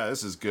 yeah,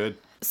 this is good.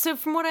 So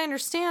from what I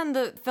understand,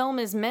 the film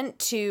is meant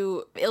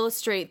to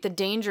illustrate the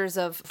dangers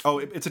of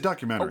it's a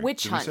documentary. A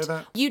witch hunt. Did you say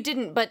that? You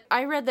didn't, but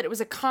I read that it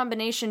was a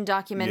combination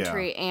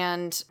documentary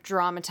and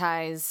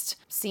dramatized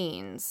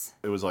scenes.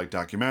 It was like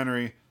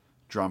documentary,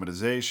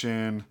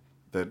 dramatization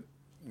that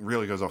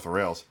really goes off the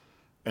rails.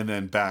 And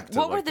then back to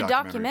what were the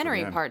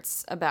documentary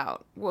parts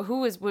about?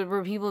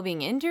 Were people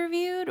being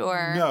interviewed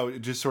or? No,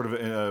 just sort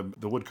of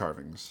the wood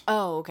carvings.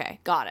 Oh, okay,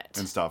 got it.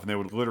 And stuff, and they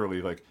would literally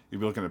you'd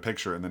be looking at a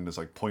picture, and then this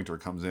pointer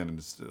comes in and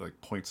just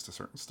points to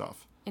certain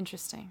stuff.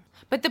 Interesting,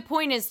 but the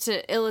point is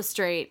to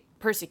illustrate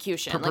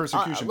persecution.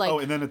 Persecution.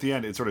 And then at the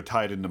end, it sort of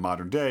tied into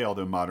modern day,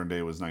 although modern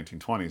day was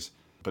 1920s.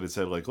 But it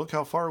said look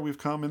how far we've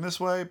come in this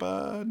way,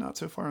 but not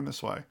so far in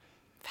this way.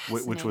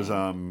 Which was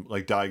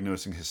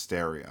diagnosing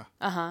hysteria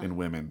in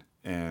women.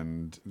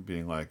 And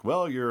being like,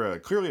 well, you're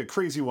clearly a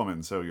crazy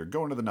woman, so you're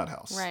going to the nut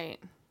house. Right.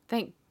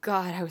 Thank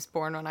God I was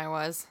born when I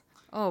was.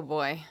 Oh,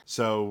 boy.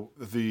 So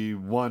the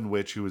one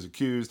witch who was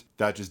accused,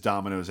 that just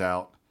dominoes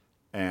out,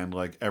 and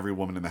every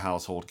woman in the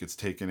household gets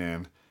taken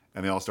in,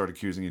 and they all start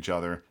accusing each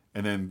other.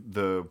 And then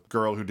the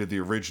girl who did the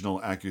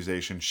original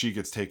accusation, she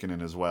gets taken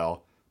in as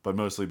well, but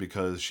mostly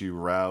because she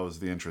roused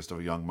the interest of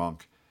a young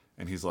monk.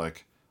 And he's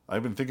like,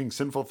 I've been thinking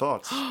sinful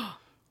thoughts.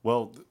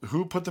 Well,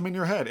 who put them in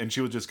your head? And she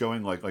was just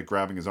going like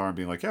grabbing his arm,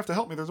 being like, you have to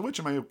help me. There's a witch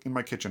in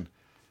my kitchen.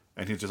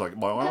 And he's just like,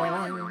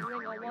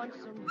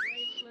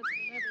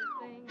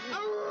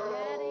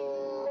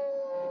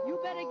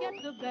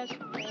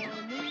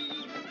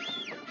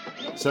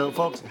 So,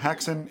 folks,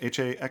 Haxan,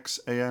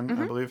 Haxan,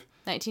 I believe.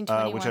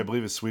 1921. Which I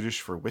believe is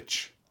Swedish for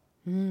witch.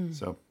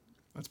 So,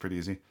 that's pretty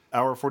easy.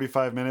 Hour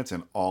 45 minutes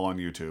and all on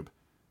YouTube.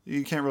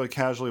 You can't really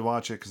casually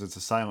watch it because it's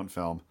a silent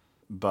film.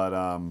 But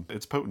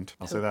it's potent.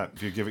 I'll say that,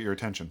 if you give it your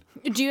attention.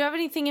 Do you have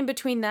anything in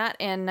between that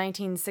and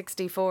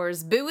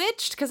 1964's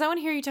Bewitched? Because I want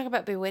to hear you talk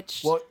about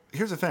Bewitched. Well,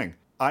 here's the thing.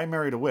 I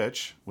Married a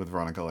Witch with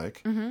Veronica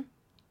Lake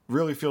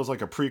really feels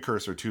like a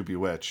precursor to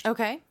Bewitched.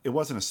 Okay. It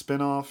wasn't a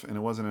spin-off and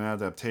it wasn't an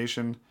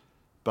adaptation,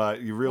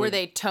 but you really... Were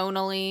they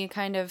tonally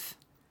kind of...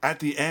 At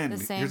the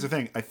end, here's the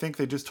thing. I think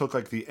they just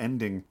took the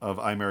ending of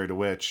I Married a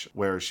Witch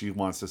where she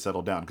wants to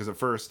settle down. Because at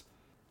first,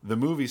 the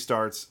movie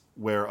starts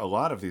where a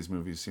lot of these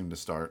movies seem to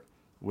start,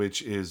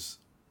 which is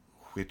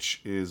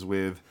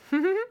with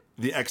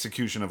the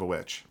execution of a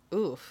witch.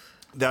 Oof.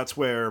 That's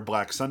where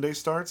Black Sunday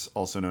starts,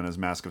 also known as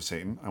Mask of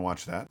Satan. I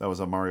watched that. That was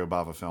a Mario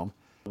Bava film.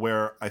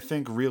 Where I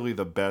think really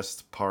the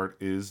best part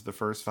is the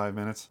first 5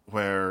 minutes,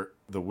 where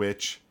the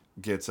witch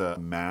gets a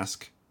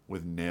mask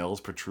with nails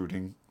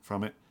protruding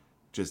from it,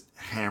 just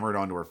hammered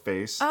onto her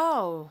face.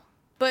 Oh.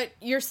 But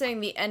you're saying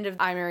the end of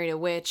I Married a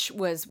Witch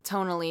was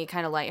tonally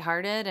kind of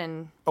lighthearted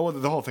and... Oh, well,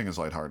 the whole thing is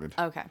lighthearted.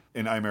 Okay.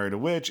 In I Married a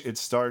Witch, it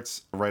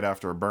starts right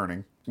after a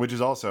burning, which is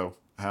also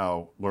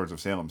how Lords of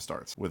Salem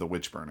starts, with a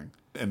witch burning.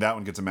 And that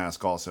one gets a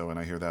mask also, and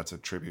I hear that's a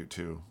tribute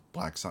to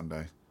Black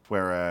Sunday.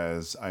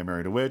 Whereas I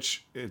Married a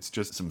Witch, it's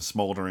just some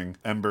smoldering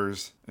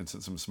embers and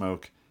some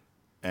smoke.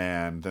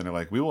 And then they're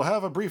like, we will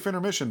have a brief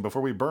intermission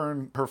before we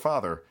burn her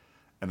father.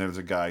 And there's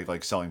a guy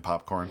selling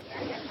popcorn.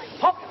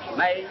 Pop,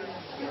 mate.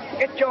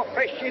 Get your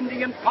fresh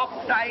Indian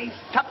pop dice,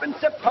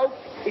 tuppence a poke.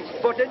 It's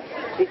buttered,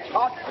 it's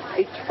hot,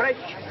 it's fresh,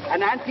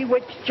 an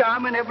anti-witch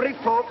charm in every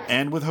poke.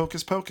 And with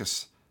Hocus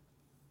Pocus.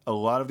 A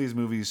lot of these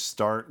movies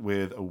start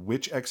with a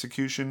witch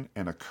execution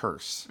and a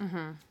curse.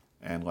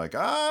 And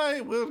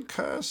I will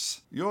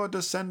curse your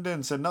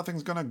descendants and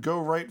nothing's going to go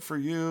right for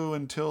you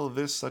until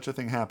such a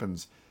thing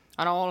happens.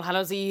 On All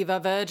Hallows Eve, a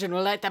virgin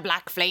will light the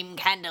black flame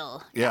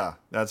candle. Yeah,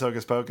 that's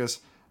Hocus Pocus.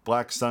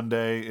 Black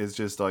Sunday is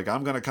just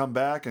I'm going to come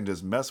back and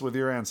just mess with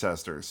your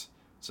ancestors.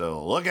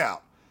 So look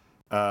out.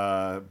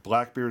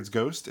 Blackbeard's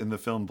ghost in the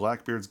film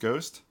Blackbeard's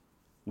Ghost,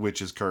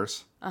 witch's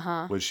curse,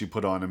 which she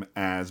put on him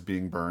as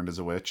being burned as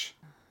a witch.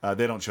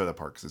 They don't show that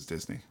part because it's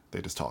Disney.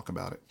 They just talk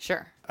about it.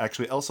 Sure.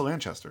 Actually, Elsa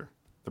Lanchester,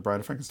 the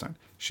Bride of Frankenstein,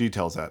 she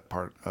tells that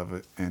part of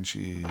it, and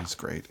she's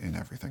great in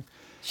everything.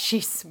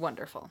 She's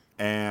wonderful.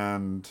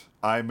 And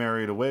I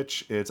Married a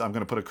Witch. I'm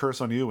going to put a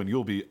curse on you, and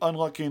you'll be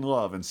unlucky in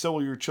love, and so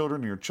will your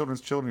children and your children's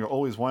children. You'll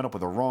always wind up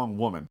with the wrong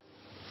woman.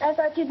 I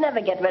thought you'd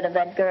never get rid of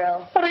that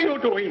girl. What are you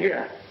doing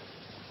here?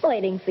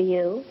 Waiting for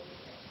you.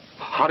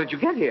 How did you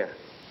get here?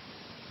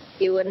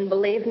 You wouldn't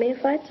believe me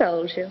if I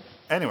told you.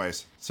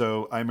 Anyways,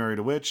 so I Married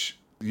a Witch.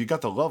 You got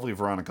the lovely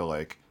Veronica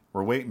Lake.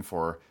 We're waiting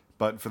for her.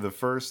 But for the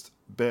first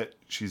bit,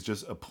 she's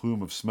just a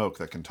plume of smoke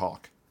that can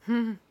talk.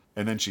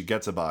 And then she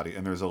gets a body,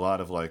 and there's a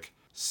lot of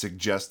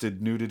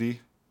suggested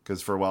nudity,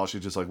 because for a while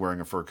she's just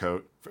wearing a fur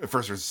coat. At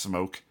first there's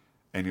smoke,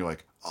 and you're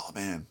like, oh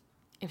man.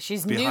 If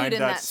she's nude in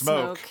that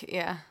smoke,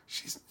 yeah.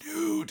 She's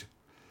nude.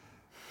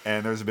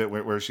 And there's a bit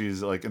where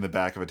she's in the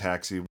back of a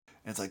taxi, and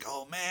it's like,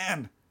 oh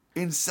man,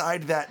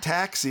 inside that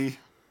taxi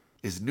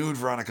is nude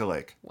Veronica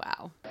Lake.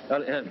 Wow.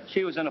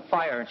 She was in a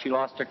fire and she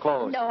lost her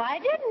clothes. No, I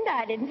didn't.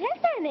 I didn't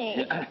hit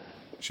any.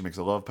 She makes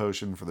a love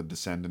potion for the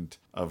descendant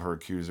of her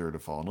accuser to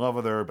fall in love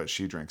with her, but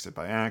she drinks it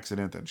by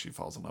accident, and she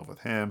falls in love with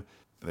him.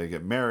 They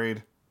get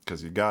married,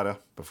 because you gotta,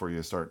 before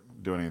you start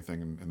doing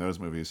anything in those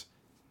movies.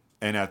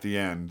 And at the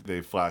end,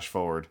 they flash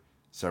forward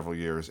several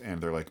years,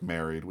 and they're like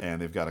married,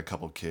 and they've got a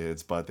couple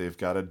kids, but they've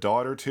got a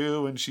daughter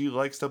too, and she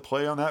likes to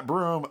play on that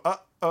broom.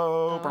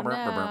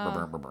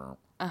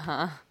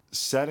 Uh-huh.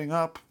 Setting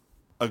up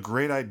a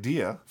great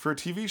idea for a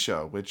TV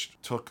show, which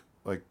took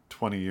like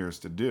 20 years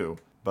to do.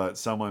 But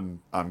someone,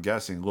 I'm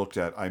guessing, looked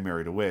at I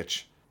Married a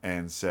Witch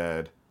and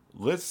said,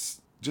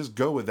 let's just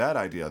go with that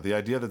idea, the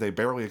idea that they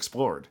barely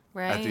explored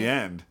at the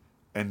end,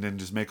 and then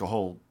just make a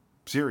whole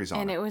series on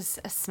it. And it was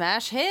a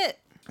smash hit.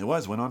 It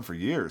went on for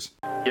years.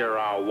 You're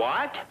a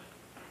what?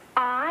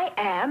 I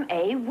am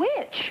a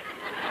witch.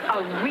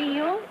 A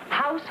real,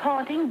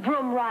 house-haunting,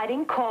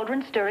 broom-riding,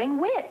 cauldron-stirring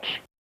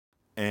witch.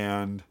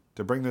 And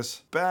to bring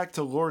this back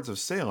to Lords of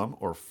Salem,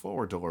 or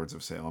forward to Lords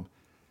of Salem,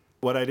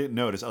 what I didn't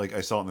notice, like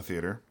I saw it in the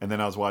theater, and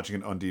then I was watching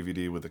it on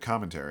DVD with the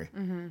commentary,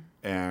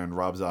 and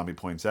Rob Zombie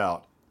points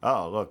out,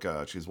 oh, look,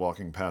 she's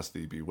walking past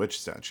the Bewitched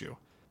statue.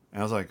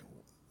 And I was like,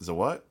 is it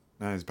what?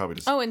 And he's probably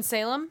just... Oh, in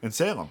Salem? In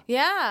Salem.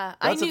 Yeah,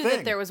 I knew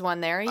that there was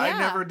one there. Yeah. I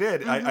never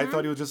did. I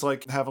thought he would just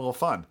like have a little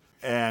fun.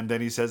 And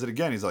then he says it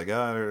again. He's like,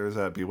 there's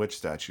that Bewitched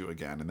statue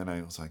again. And then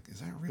I was like, is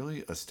that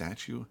really a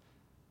statue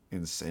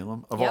in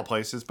Salem? Of all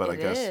places, but I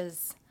guess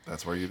is.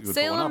 That's where you would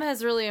Salem pull it up.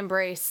 has really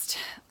embraced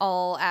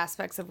all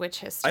aspects of witch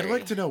history. I'd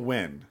like to know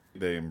when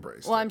they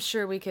embraced it. I'm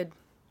sure we could...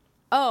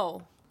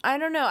 Oh, I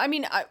don't know. I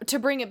mean, to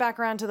bring it back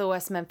around to the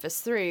West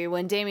Memphis 3,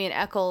 when Damien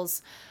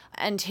Eccles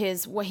and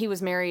he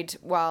was married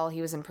while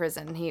he was in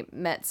prison. He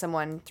met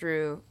someone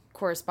through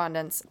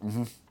correspondence.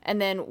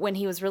 And then when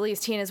he was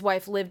released, he and his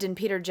wife lived in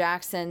Peter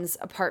Jackson's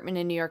apartment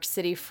in New York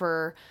City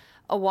for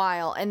a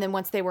while. And then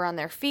once they were on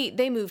their feet,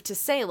 they moved to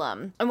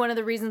Salem. And one of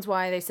the reasons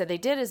why they said they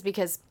did is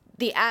because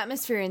the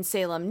atmosphere in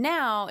Salem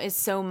now is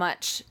so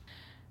much...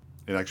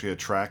 It actually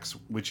attracts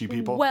witchy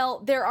people? Well,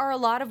 there are a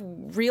lot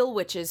of real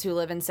witches who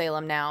live in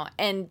Salem now.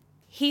 And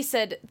he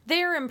said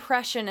their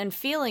impression and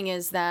feeling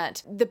is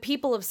that the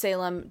people of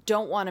Salem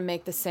don't want to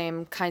make the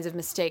same kinds of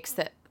mistakes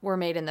that were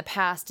made in the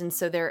past, and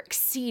so they're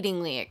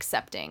exceedingly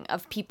accepting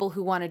of people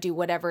who want to do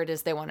whatever it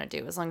is they want to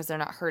do, as long as they're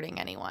not hurting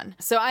anyone.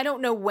 So I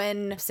don't know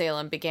when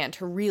Salem began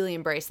to really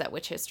embrace that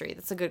witch history.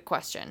 That's a good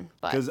question.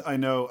 Because I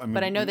know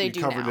they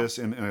do covered now. this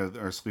in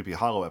our Sleepy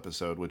Hollow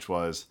episode, which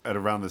was at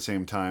around the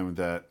same time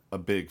that a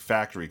big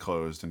factory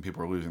closed and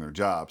people were losing their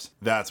jobs.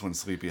 That's when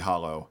Sleepy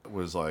Hollow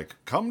was like,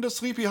 come to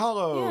Sleepy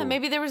Hollow. Yeah,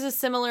 maybe there was a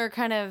similar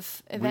kind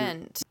of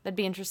event. That'd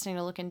be interesting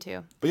to look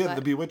into. But yeah,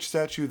 the Bewitched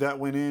statue, that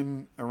went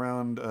in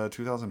around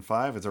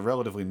 2005. It's a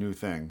relatively new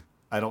thing.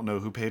 I don't know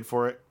who paid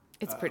for it.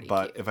 It's pretty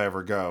But cute. if I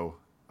ever go,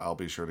 I'll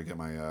be sure to get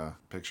my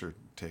picture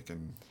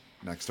taken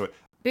next to it.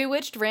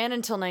 Bewitched ran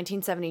until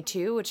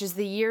 1972, which is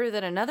the year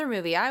that another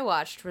movie I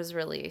watched was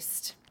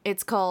released.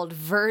 It's called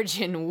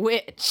Virgin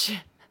Witch.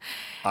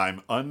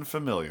 I'm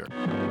unfamiliar.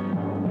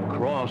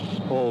 Cross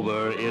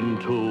over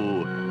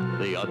into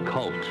the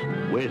occult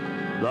with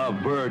the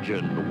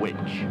Virgin Witch.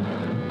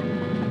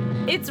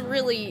 It's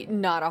really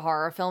not a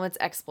horror film, it's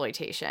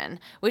exploitation,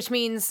 which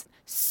means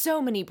so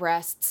many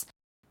breasts.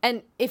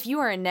 And if you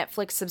are a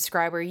Netflix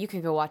subscriber, you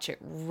can go watch it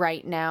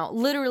right now.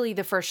 Literally,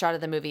 the first shot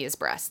of the movie is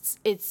breasts.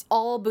 It's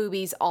all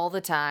boobies all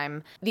the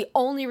time. The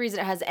only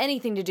reason it has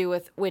anything to do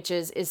with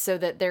witches is so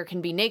that there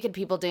can be naked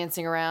people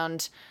dancing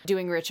around,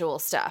 doing ritual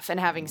stuff, and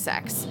having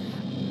sex.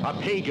 A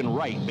pagan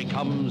rite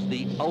becomes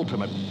the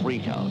ultimate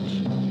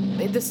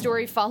freakout. The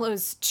story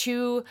follows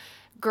two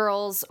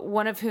girls,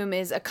 one of whom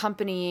is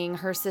accompanying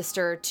her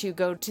sister to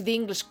go to the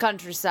English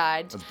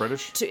countryside. That's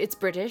British? It's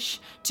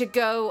British. To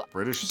go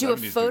British do a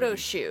 70s photo dude.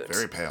 shoot.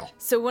 Very pale.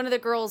 So one of the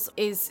girls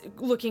is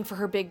looking for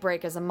her big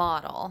break as a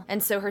model.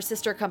 And so her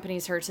sister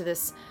accompanies her to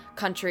this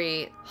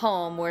country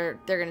home where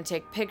they're going to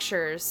take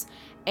pictures.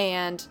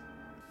 And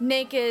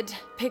naked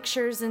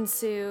pictures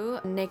ensue,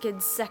 naked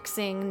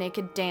sexing,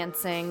 naked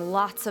dancing,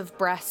 lots of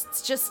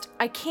breasts. Just,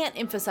 I can't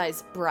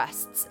emphasize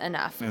breasts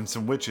enough. And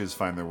some witches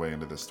find their way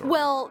into this story.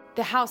 Well,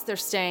 the house they're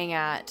staying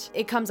at,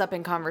 it comes up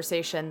in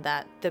conversation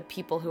that the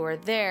people who are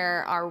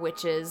there are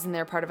witches and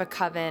they're part of a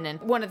coven.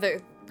 And one of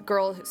the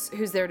girl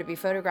who's there to be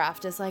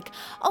photographed is like,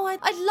 oh,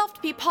 I'd love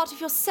to be part of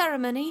your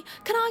ceremony.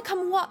 Can I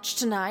come watch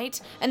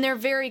tonight? And they're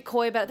very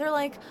coy about it. They're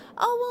like,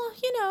 oh, well,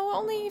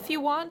 only if you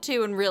want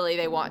to. And really,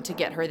 they want to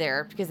get her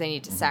there because they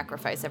need to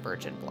sacrifice a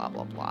virgin, blah,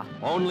 blah, blah.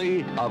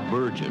 Only a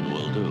virgin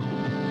will do.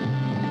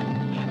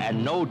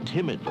 And no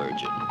timid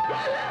virgin.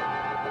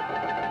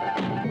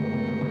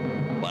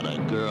 But a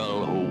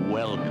girl who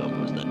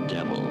welcomes the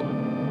devil.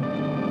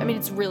 I mean,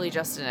 it's really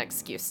just an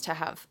excuse to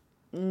have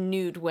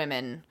nude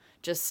women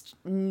just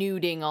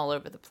nuding all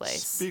over the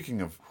place. Speaking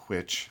of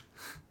which...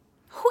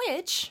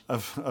 Which?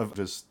 Of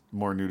just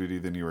more nudity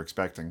than you were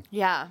expecting.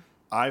 Yeah.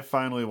 I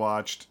finally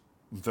watched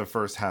the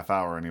first half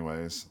hour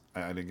anyways.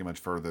 I didn't get much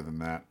further than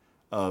that.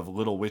 Of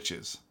Little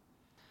Witches.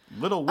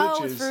 Little Witches...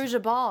 Oh, with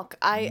Veruja Balk.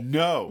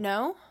 No.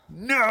 No?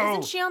 No!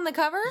 Isn't she on the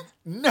cover?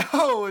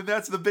 No! And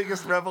that's the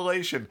biggest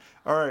revelation.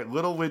 All right,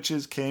 Little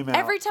Witches came out.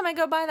 Every time I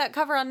go by that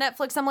cover on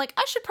Netflix, I'm like,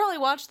 I should probably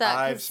watch that.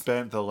 I've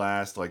spent the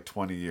last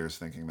 20 years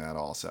thinking that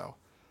also.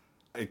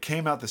 It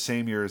came out the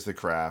same year as The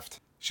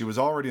Craft. She was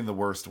already in The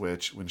Worst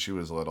Witch when she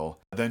was little.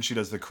 Then she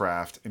does The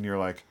Craft, and you're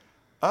like,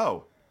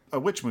 oh, a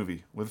witch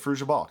movie with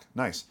Farouja Balk.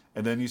 Nice.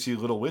 And then you see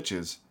Little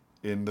Witches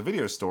in the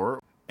video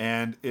store,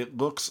 and it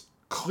looks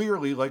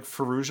clearly like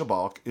Farouja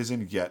Balk is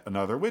in yet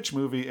another witch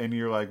movie, and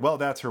you're like, well,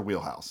 that's her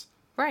wheelhouse.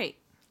 Right.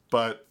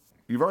 But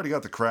you've already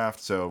got The Craft,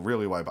 so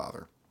really, why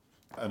bother?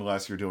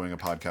 Unless you're doing a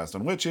podcast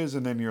on witches,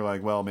 and then you're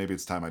like, well, maybe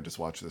it's time I just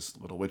watch this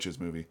Little Witches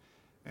movie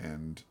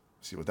and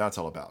see what that's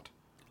all about.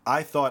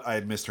 I thought I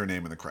had missed her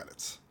name in the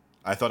credits.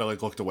 I thought I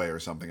looked away or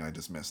something, and I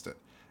just missed it.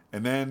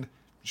 And then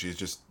she's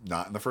just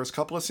not in the first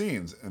couple of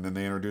scenes. And then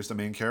they introduced a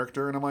main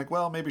character, and I'm like,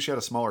 well, maybe she had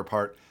a smaller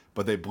part,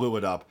 but they blew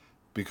it up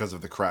because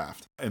of The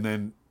Craft. And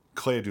then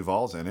Clea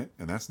Duvall's in it,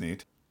 and that's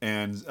neat.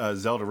 And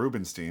Zelda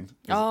Rubinstein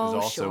is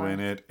also in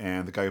it,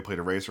 and the guy who played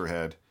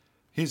Eraserhead,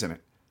 he's in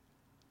it.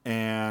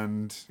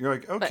 And you're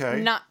like, okay. But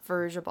not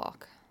Farouja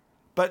Balk.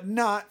 But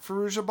not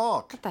Farouja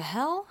Balk. What the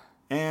hell?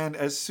 And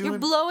as soon... You're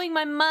blowing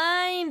my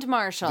mind,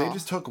 Marshall. They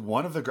just took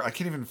one of the... I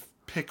can't even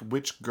pick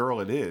which girl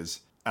it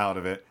is out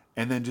of it,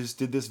 and then just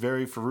did this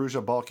very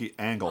Farouja Balky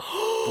angle.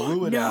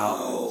 Blew it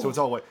out. So it's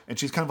all white. And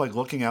she's kind of like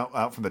looking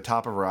out from the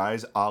top of her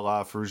eyes, a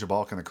la Farouja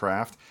Balk in The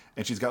Craft.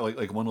 And she's got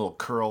like one little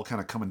curl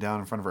kind of coming down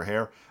in front of her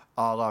hair,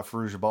 a la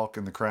Farouja Balk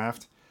in The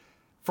Craft.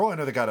 For all I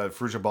know, they got a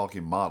Farouja Balky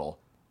model.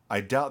 I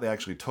doubt they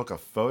actually took a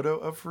photo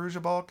of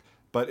Farouja Balk,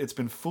 but it's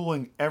been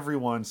fooling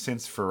everyone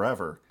since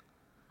forever.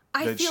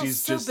 I feel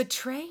so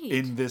betrayed.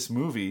 In this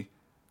movie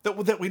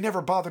that we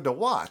never bothered to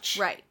watch.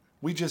 Right.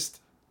 We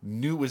just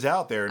knew it was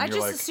out there, and I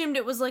just assumed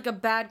it was like a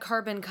bad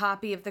carbon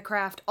copy of The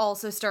Craft,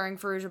 also starring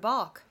Farouja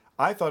Balk.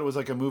 I thought it was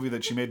like a movie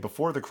that she made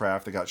before The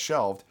Craft that got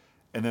shelved,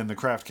 and then The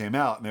Craft came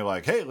out, and they're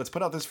like, hey, let's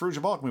put out this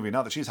Farouja Balk movie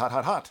now that she's hot,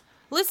 hot, hot.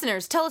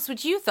 Listeners, tell us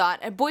what you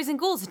thought at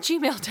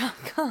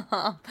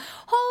boysandghouls@gmail.com.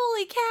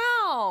 Holy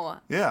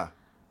cow! Yeah.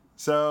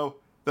 So,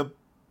 the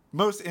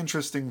most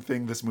interesting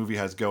thing this movie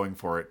has going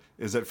for it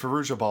is that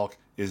Farouja Balk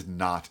is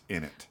not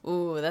in it.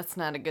 Ooh, that's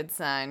not a good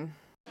sign.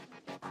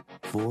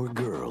 4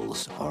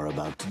 girls are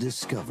about to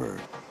discover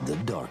the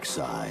dark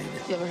side.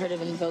 You ever heard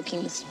of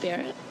invoking the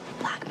spirit?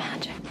 Black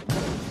magic.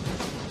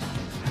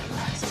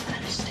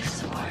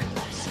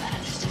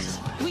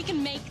 We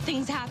can make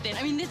things happen.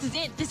 I mean, this is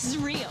it. This is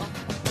real.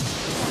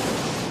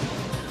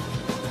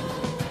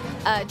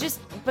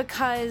 Just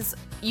because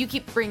you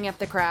keep bringing up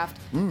The Craft,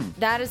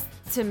 that is,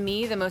 to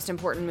me, the most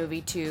important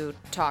movie to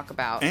talk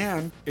about.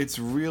 And it's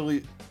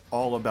really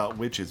all about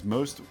witches.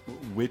 Most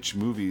witch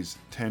movies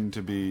tend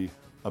to be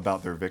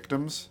about their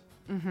victims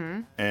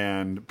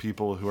and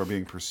people who are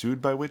being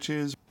pursued by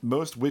witches.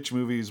 Most witch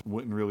movies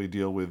wouldn't really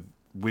deal with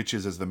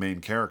witches as the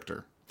main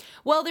character.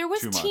 Well, there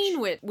was Teen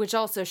Witch, which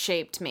also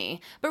shaped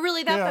me. But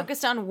really, that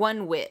focused on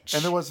one witch.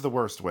 And there was The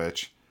Worst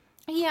Witch.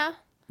 Yeah.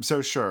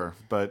 So sure,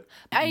 but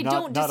I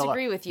don't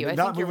disagree with you. I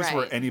think you're right. Not movies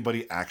where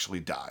anybody actually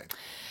died.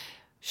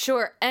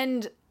 Sure.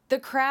 And The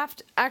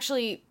Craft,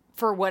 actually,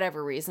 for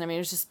whatever reason, I mean, it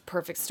was just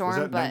perfect storm.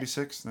 Was that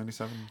 96,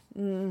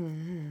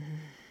 97?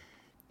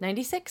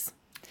 96?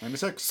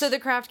 96. So The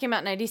Craft came out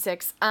in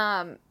 96.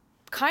 Kind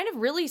of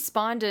really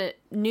spawned a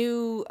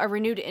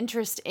renewed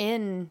interest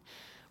in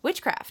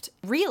witchcraft.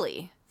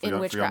 Really, in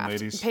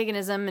witchcraft.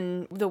 Paganism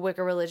and the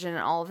Wicca religion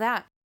and all of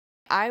that.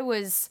 I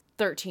was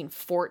 13,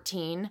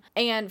 14.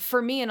 And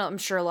for me, and I'm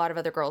sure a lot of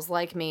other girls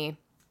like me,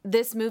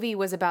 this movie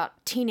was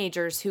about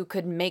teenagers who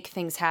could make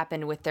things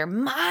happen with their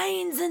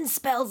minds and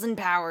spells and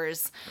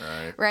powers.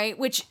 Right?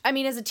 Which, I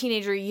mean, as a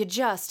teenager, you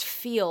just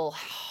feel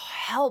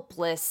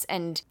helpless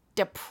and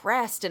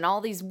depressed and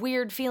all these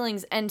weird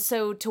feelings. And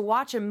so to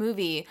watch a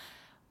movie,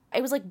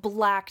 it was like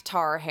black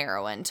tar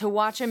heroin. To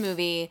watch a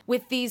movie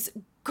with these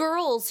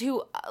girls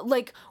who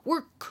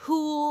were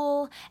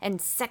cool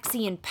and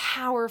sexy and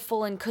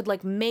powerful and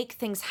could make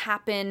things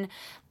happen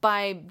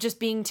by just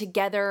being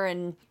together.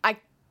 And I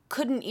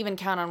couldn't even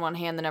count on one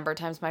hand the number of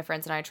times my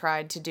friends and I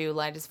tried to do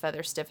light as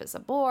feather, stiff as a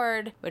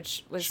board,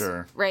 which was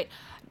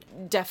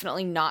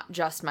definitely not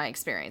just my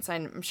experience.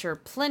 I'm sure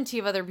plenty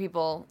of other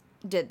people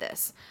did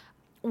this.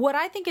 What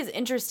I think is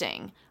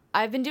interesting,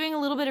 I've been doing a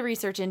little bit of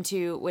research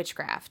into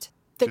witchcraft.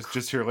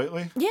 Just here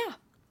lately? Yeah.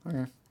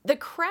 Okay. The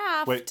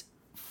Craft. Wait,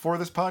 for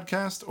this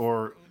podcast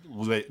or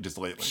just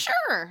lately?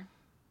 Sure.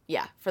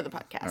 Yeah, for the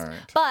podcast. All right.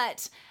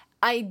 But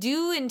I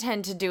do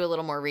intend to do a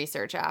little more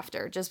research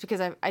after, just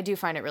because I do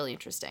find it really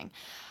interesting.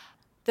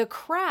 The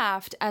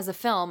Craft as a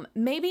film,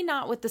 maybe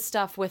not with the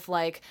stuff with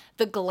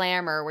the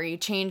glamour where you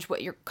change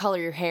what color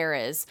your hair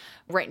is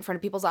right in front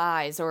of people's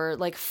eyes, or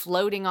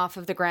floating off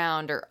of the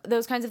ground, or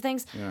those kinds of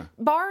things. Yeah.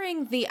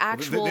 Barring the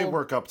actual... They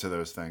work up to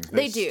those things.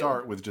 They do.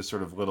 Start with just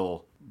sort of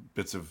little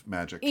bits of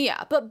magic.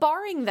 Yeah, but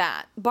barring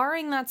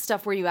that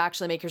stuff where you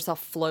actually make yourself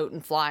float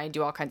and fly and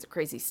do all kinds of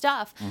crazy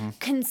stuff,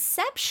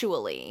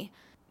 conceptually,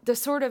 the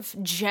sort of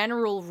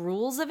general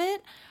rules of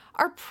it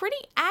are pretty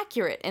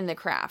accurate in The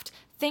Craft.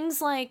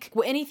 Things like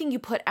anything you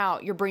put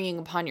out, you're bringing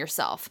upon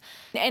yourself.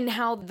 And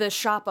how the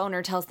shop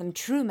owner tells them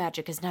true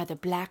magic is neither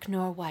black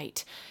nor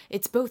white.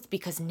 It's both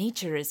because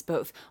nature is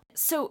both.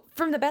 So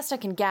from the best I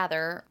can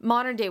gather,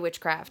 modern day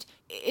witchcraft,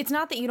 it's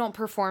not that you don't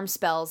perform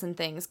spells and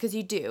things, because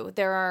you do.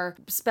 There are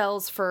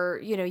spells for,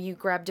 you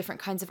grab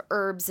different kinds of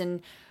herbs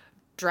and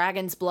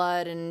dragon's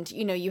blood, and,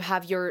 you know, you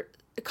have your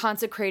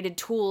consecrated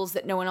tools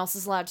that no one else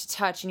is allowed to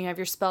touch, and you have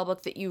your spell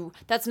book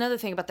that's another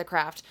thing about the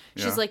craft.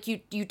 She's like,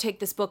 you take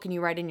this book and you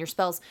write in your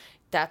spells.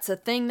 That's a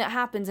thing that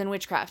happens in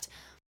witchcraft.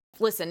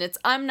 Listen,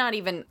 I'm not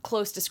even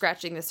close to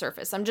scratching the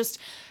surface. I'm just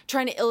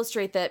trying to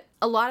illustrate that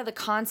a lot of the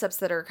concepts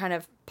that are kind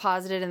of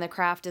posited in the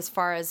craft as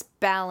far as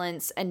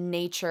balance and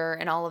nature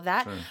and all of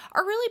that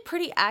are really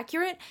pretty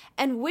accurate.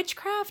 And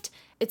witchcraft,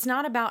 it's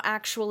not about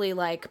actually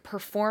like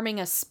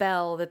performing a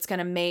spell that's going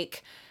to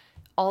make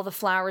all the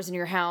flowers in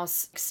your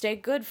house stay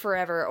good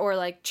forever, or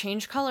like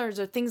change colors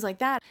or things like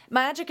that.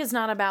 Magic is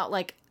not about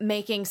like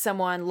making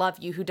someone love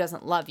you who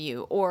doesn't love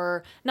you,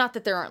 or not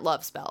that there aren't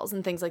love spells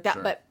and things like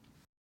that, but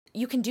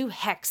you can do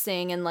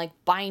hexing and like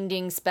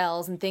binding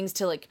spells and things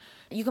to like,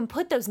 you can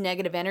put those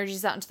negative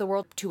energies out into the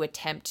world to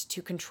attempt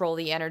to control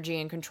the energy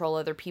and control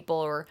other people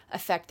or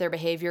affect their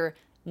behavior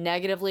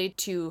negatively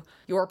to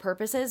your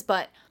purposes.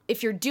 But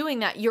if you're doing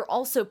that, you're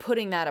also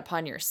putting that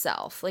upon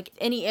yourself. Like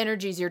any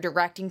energies you're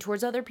directing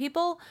towards other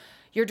people,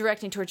 you're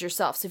directing towards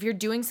yourself. So if you're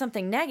doing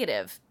something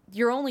negative,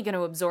 you're only going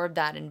to absorb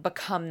that and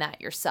become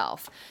that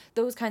yourself.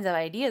 Those kinds of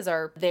ideas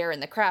are there in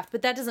the craft,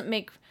 but that doesn't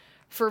make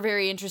for a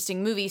very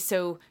interesting movie.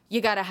 So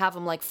you got to have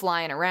them like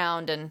flying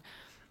around and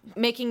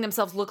making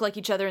themselves look like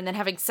each other and then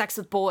having sex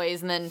with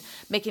boys and then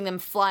making them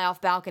fly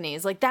off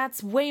balconies. Like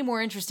that's way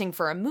more interesting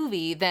for a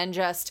movie than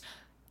just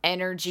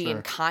energy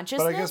and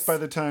consciousness. But I guess by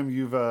the time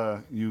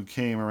you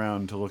came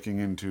around to looking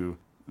into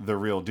the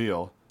real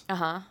deal,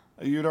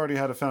 you'd already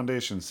had a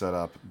foundation set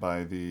up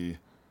by the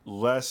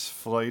less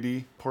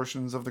flighty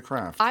portions of the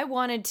craft. I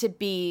wanted to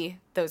be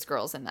those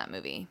girls in that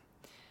movie.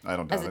 I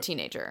don't doubt as a it.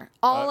 teenager.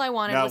 All I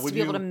wanted was to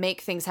be able to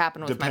make things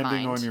happen with my mind.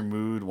 Depending on your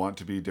mood, want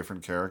to be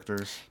different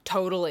characters?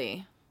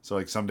 Totally. So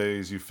like some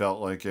days you felt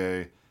like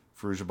a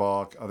Farouja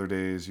Balk, other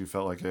days you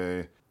felt like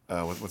a,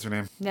 what's her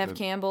name? Neve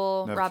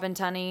Campbell, Robin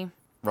Tunney.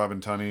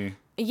 Robin Tunney.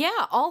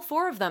 Yeah, all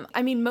four of them.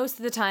 I mean, most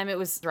of the time it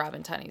was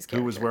Robin Tunney's character.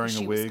 Who was wearing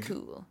a wig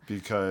cool.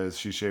 because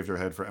she shaved her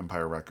head for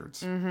Empire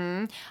Records.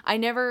 Mm-hmm. I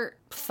never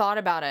thought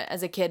about it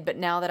as a kid, but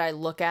now that I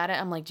look at it,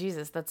 I'm like,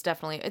 Jesus, that's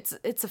definitely,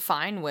 it's a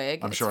fine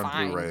wig. I'm sure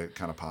on Blu-ray it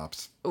kind of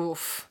pops.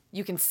 Oof.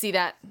 You can see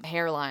that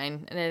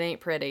hairline, and it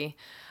ain't pretty.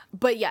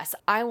 But yes,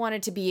 I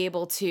wanted to be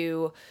able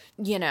to,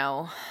 you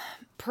know,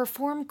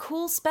 perform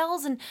cool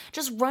spells and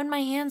just run my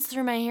hands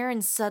through my hair,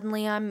 and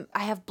suddenly I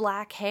have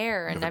black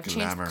hair and I've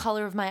changed the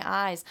color of my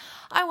eyes.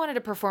 I wanted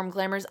to perform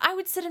glamours. I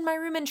would sit in my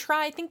room and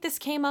try. I think this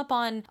came up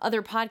on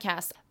other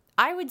podcasts.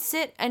 I would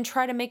sit and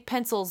try to make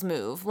pencils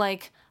move.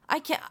 Like I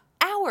can't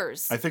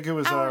hours. I think it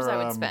was hours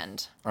I would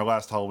spend. Our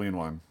last Halloween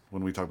one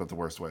when we talked about The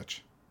Worst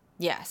Witch.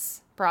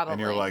 Yes, probably.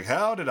 And you're like,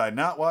 how did I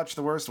not watch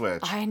The Worst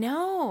Witch? I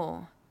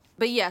know.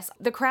 But yes,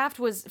 the craft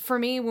was, for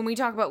me, when we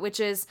talk about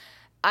witches,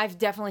 I've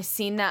definitely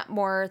seen that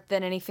more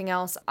than anything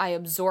else. I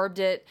absorbed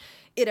it.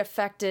 It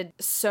affected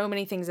so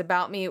many things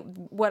about me.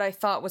 What I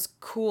thought was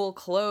cool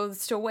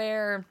clothes to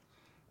wear.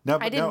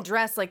 I didn't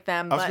dress like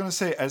them. I was going to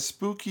say, as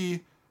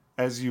spooky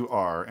as you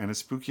are and as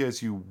spooky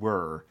as you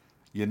were,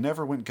 you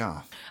never went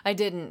goth. I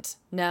didn't.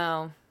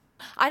 No.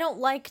 I don't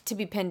like to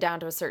be pinned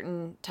down to a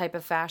certain type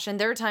of fashion.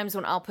 There are times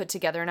when I'll put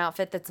together an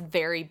outfit that's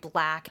very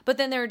black, but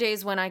then there are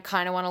days when I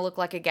kind of want to look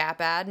like a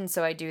Gap ad, and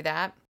so I do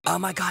that. Oh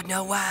my God,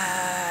 no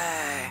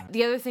way!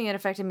 The other thing that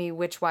affected me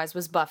witch-wise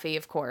was Buffy,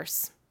 of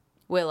course.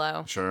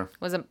 Willow. Sure.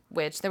 Was a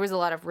witch. There was a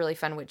lot of really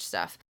fun witch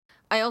stuff.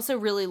 I also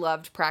really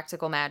loved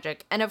practical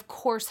magic, and of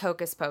course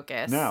Hocus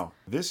Pocus. Now,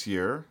 this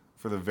year,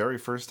 for the very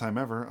first time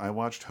ever, I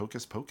watched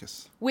Hocus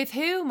Pocus. With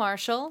who,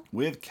 Marshall?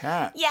 With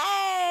Kat.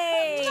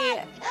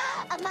 Yay!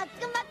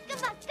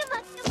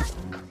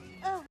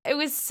 It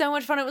was so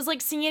much fun. It was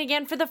like seeing it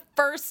again for the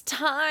first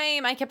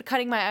time. I kept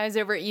cutting my eyes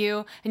over at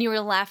you, and you were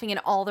laughing in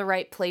all the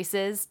right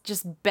places,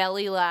 just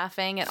belly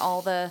laughing at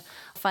all the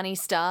funny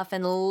stuff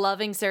and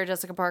loving Sarah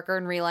Jessica Parker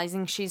and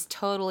realizing she's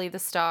totally the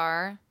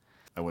star.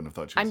 I wouldn't have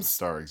thought she was a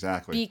star,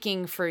 exactly.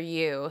 Speaking for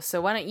you,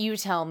 so why don't you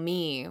tell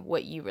me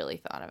what you really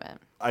thought of it?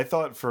 I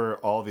thought for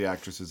all the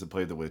actresses that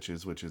played the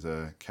witches, which is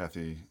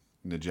Kathy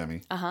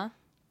Najimy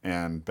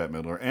and Bette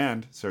Midler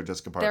and Sarah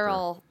Jessica Parker. They're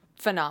all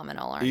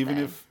phenomenal, aren't Even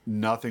they? if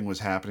nothing was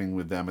happening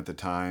with them at the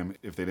time,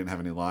 if they didn't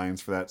have any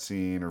lines for that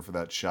scene or for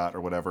that shot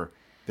or whatever,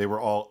 they were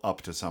all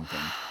up to something.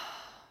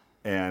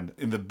 And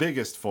in the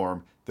biggest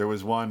form, there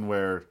was one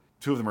where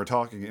two of them are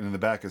talking, and in the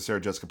back is Sarah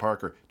Jessica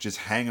Parker just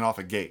hanging off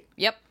a gate.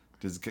 Yep.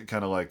 Just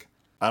kind of like,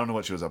 I don't know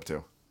what she was up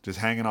to. Just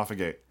hanging off a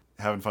gate,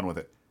 having fun with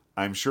it.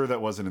 I'm sure that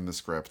wasn't in the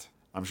script.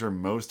 I'm sure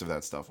most of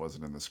that stuff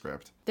wasn't in the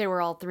script. They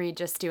were all three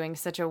just doing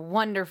such a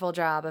wonderful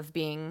job of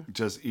being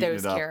just eating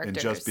those it up characters.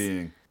 And just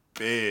being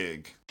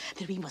big.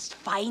 That we must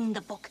find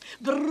the book,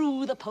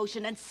 brew the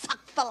potion, and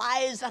suck the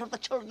lives out of the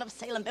children of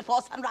Salem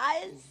before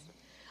sunrise.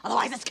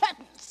 Otherwise, it's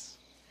curtains.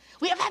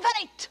 We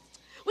evaporate.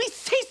 We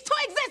cease to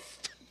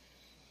exist.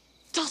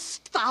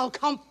 Dost thou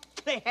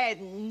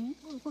comprehend?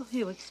 Well,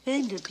 you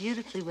explained it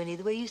beautifully, Winnie.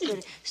 The way you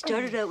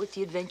started out with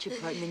the adventure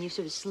part, and then you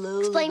sort of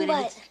slowly... Explain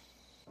what?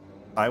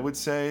 I would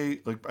say,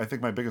 like, I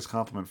think my biggest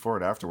compliment for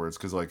it afterwards,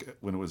 because, like,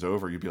 when it was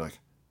over, you'd be like,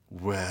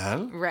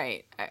 well,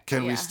 Right.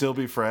 Can we still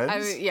be friends?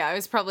 I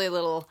was probably a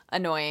little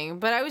annoying,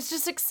 but I was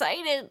just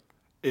excited.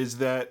 Is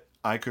that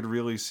I could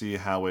really see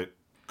how it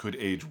could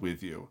age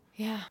with you.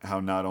 Yeah. How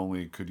not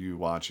only could you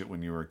watch it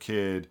when you were a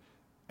kid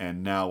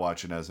and now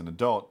watch it as an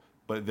adult,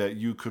 but that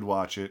you could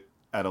watch it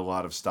at a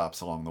lot of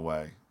stops along the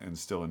way and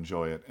still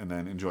enjoy it, and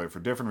then enjoy it for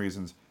different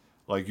reasons.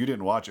 Like, you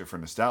didn't watch it for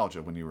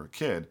nostalgia when you were a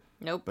kid.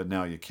 Nope. But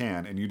now you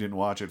can. And you didn't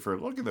watch it for,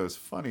 look at those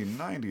funny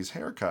 90s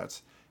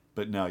haircuts.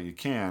 But now you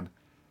can.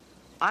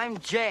 I'm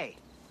Jay.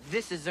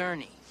 This is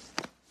Ernie.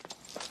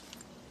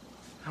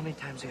 How many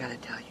times I gotta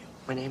tell you?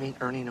 My name ain't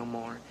Ernie no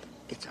more.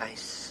 It's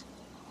Ice.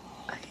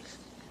 Ice.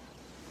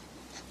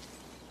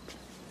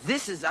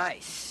 This is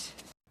Ice.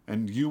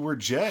 And you were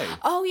Jay.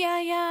 Oh,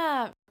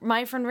 yeah.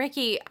 My friend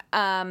Ricky,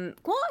 well,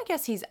 I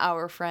guess he's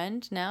our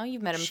friend now.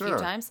 You've met him a few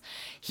times.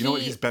 You know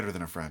what? He's better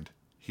than a friend.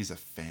 He's a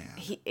fan.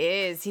 He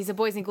is. He's a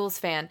Boys and Ghouls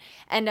fan.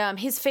 And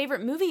his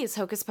favorite movie is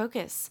Hocus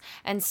Pocus.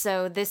 And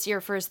so this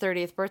year for his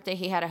 30th birthday,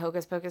 he had a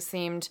Hocus Pocus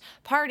themed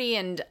party.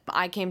 And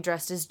I came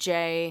dressed as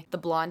Jay, the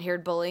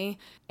blonde-haired bully.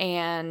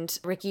 And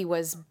Ricky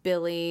was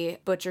Billy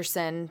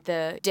Butcherson,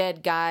 the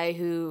dead guy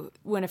who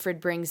Winifred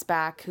brings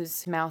back,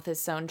 whose mouth is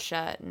sewn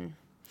shut. And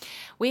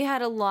we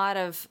had a lot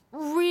of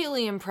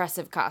really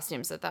impressive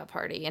costumes at that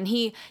party. And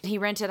he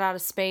rented out a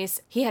space.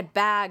 He had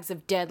bags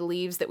of dead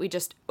leaves that we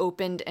just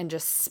opened and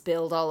just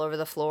spilled all over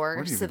the floor.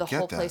 Where do you So the even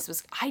whole get place that?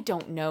 was, I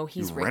don't know.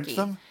 He's You Ricky. rent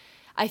them?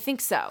 I think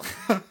so.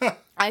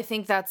 I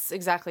think that's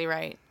exactly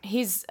right.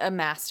 He's a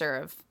master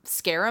of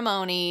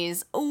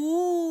scaremonies.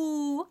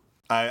 Ooh.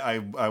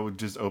 I would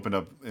just open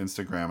up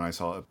Instagram and I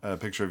saw a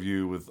picture of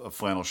you with a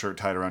flannel shirt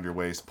tied around your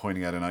waist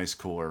pointing at an ice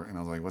cooler. And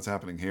I was like, what's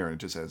happening here? And it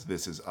just says,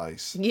 this is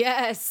ice.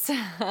 Yes.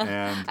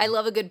 And I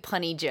love a good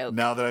punny joke.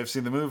 now that I've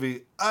seen the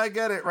movie, I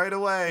get it right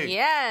away.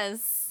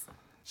 Yes.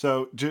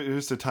 So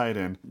just to tie it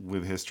in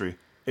with history,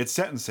 it's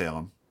set in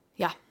Salem.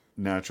 Yeah.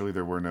 Naturally,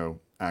 there were no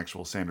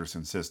actual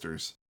Sanderson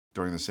sisters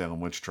during the Salem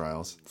witch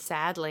trials,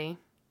 Sadly.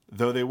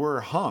 though they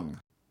were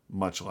hung,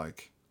 much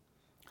like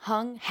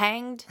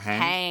Hanged.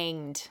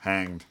 hanged.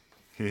 Hung.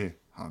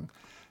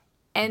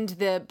 And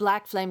the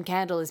black flame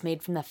candle is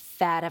made from the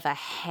fat of a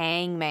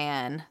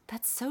hangman.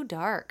 That's so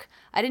dark.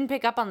 I didn't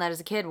pick up on that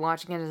as a kid.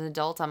 Watching it as an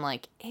adult, I'm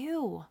like,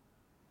 ew.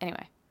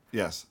 Anyway.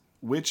 Yes,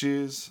 which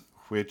is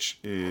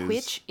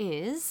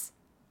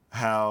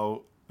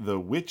how the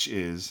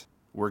witches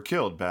were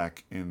killed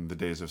back in the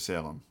days of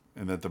Salem,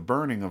 and that the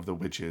burning of the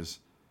witches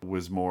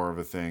was more of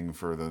a thing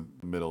for the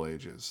Middle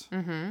Ages.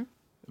 Mm-hmm.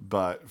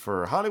 But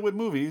for Hollywood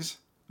movies,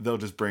 they'll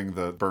just bring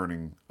the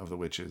burning of the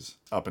witches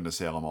up into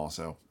Salem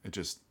also.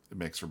 It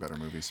makes for better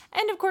movies.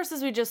 And of course,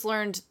 as we just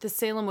learned, the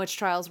Salem witch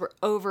trials were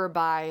over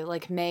by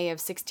like May of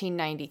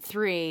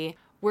 1693.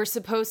 We're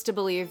supposed to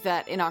believe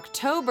that in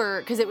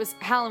October, because it was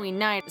Halloween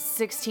night,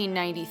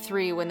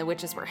 1693, when the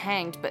witches were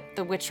hanged, but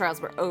the witch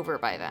trials were over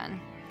by then.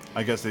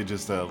 I guess they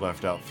just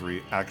left out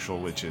 3 actual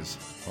witches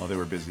while they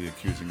were busy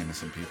accusing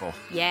innocent people.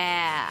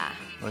 Yeah.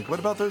 Like, what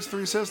about those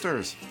 3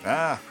 sisters?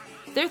 Ah.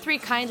 They're 3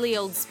 kindly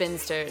old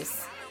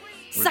spinsters.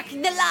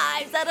 Sucking the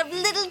lives out of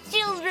little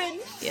children.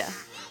 Yeah.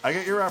 I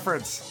get your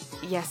reference.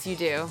 Yes, you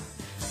do.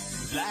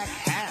 Black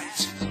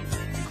hat,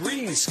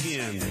 green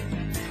skin,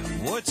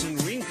 warts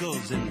and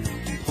wrinkles and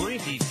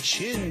pointy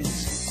chins,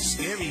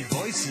 scary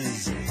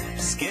voices,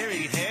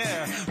 scary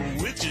hair,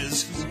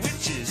 witches,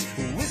 witches,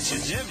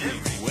 witches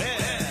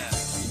everywhere.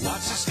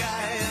 Watch the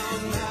sky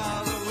on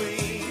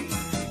Halloween.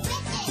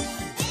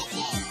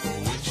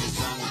 Witches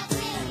on the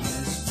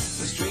brooms,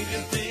 the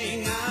strangest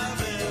thing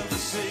I've ever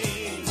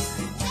seen.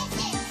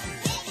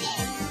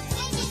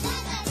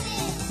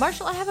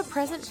 Marshall, I have a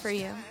present for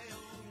you.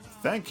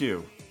 Thank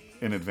you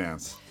in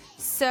advance.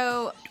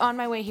 So, on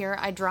my way here,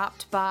 I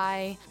dropped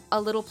by a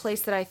little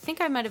place that I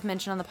think I might have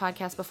mentioned on the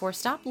podcast before.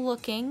 Stop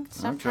looking.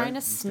 Stop trying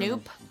to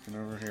snoop.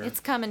 Looking over here. It's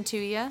coming to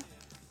you.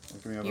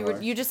 Looking the other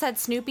way. You just had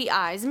snoopy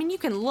eyes. I mean, you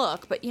can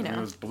look, but you know. It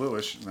was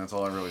bluish, and that's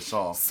all I really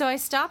saw. So I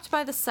stopped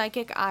by the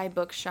Psychic Eye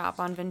bookshop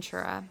on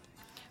Ventura,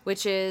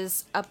 which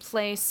is a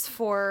place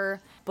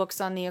for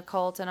books on the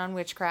occult and on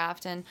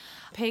witchcraft and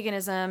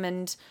paganism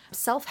and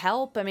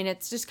self-help. I mean,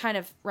 it just kind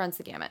of runs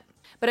the gamut.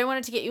 But I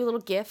wanted to get you a little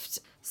gift,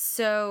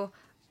 so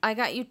I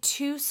got you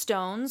 2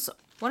 stones.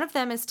 One of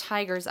them is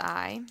Tiger's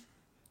Eye.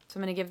 So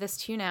I'm going to give this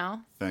to you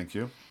now. Thank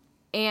you.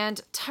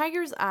 And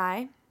Tiger's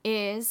Eye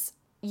is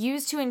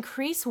used to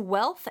increase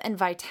wealth and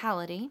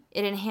vitality.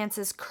 It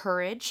enhances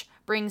courage,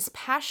 brings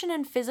passion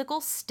and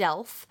physical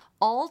stealth,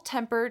 all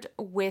tempered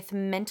with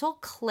mental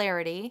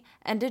clarity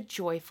and a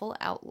joyful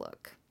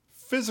outlook.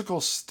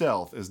 Physical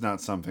stealth is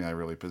not something I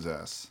really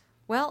possess.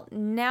 Well,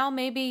 now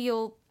maybe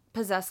you'll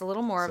possess a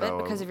little more of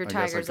it because of your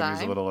Tiger's Eye. I guess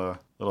I could use a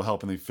little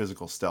help in the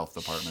physical stealth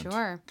department.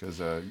 Sure.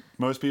 Because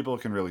most people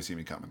can really see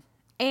me coming.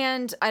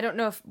 And I don't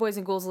know if Boys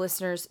and Ghouls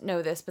listeners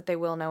know this, but they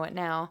will know it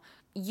now.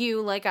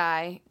 You, like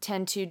I,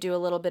 tend to do a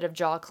little bit of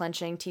jaw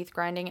clenching, teeth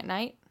grinding at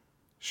night.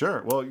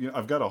 Sure. Well,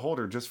 I've got a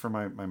holder just for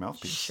my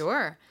mouthpiece.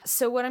 Sure.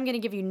 So what I'm going to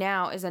give you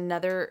now is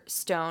another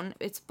stone.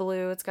 It's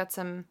blue. It's got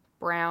some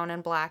brown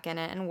and black in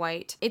it and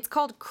white. It's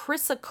called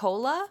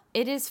Chrysocolla.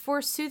 It is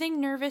for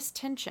soothing nervous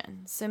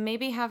tension. So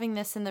maybe having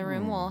this in the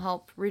room will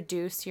help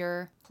reduce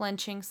your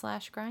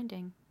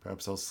clenching/grinding.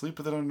 Perhaps I'll sleep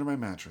with it under my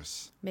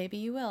mattress. Maybe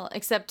you will.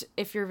 Except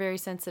if you're very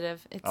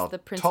sensitive, it's I'll the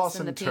princess toss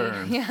and the and pea.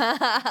 turn.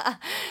 Yeah.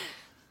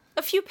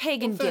 A few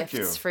pagan Thank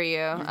gifts you. for you.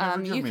 You've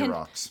never given me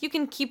rocks. You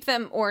can keep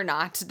them or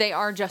not. They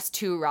are just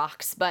 2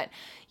 rocks. But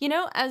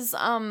as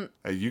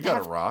Hey, you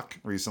got a rock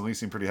recently.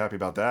 Seem pretty happy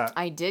about that.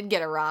 I did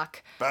get a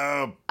rock.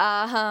 Boom.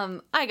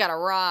 I got a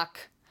rock.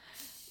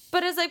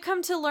 But as I've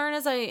come to learn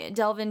as I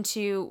delve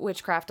into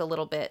witchcraft a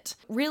little bit,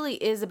 really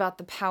is about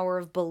the power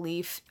of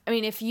belief. I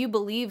mean, if you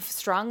believe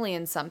strongly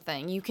in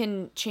something, you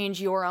can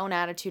change your own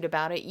attitude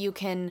about it. You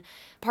can,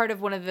 part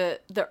of one of the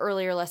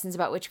earlier lessons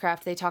about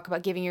witchcraft, they talk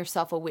about giving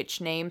yourself a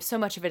witch name. So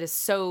much of it is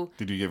so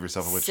Did you give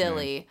yourself a witch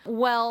silly. name?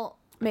 Well,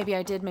 maybe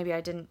I did, maybe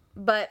I didn't.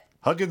 But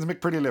Huggins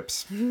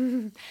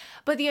McPrettylips.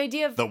 but the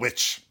idea of The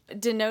witch.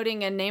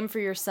 denoting a name for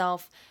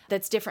yourself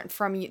that's different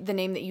from the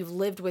name that you've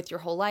lived with your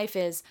whole life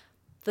is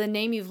the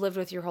name you've lived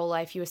with your whole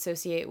life you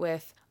associate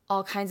with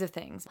all kinds of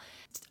things.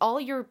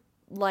 All your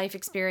life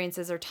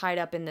experiences are tied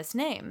up in this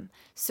name.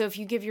 So if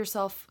you give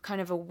yourself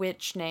kind of a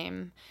witch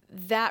name,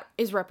 that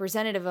is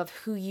representative of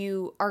who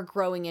you are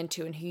growing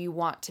into and who you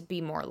want to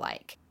be more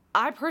like.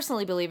 I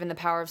personally believe in the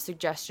power of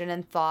suggestion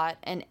and thought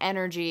and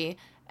energy,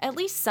 at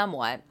least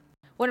somewhat.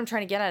 What I'm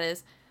trying to get at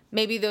is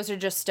maybe those are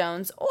just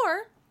stones,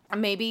 or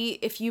maybe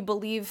if you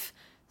believe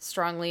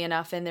strongly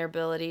enough in their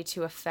ability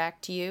to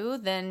affect you,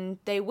 then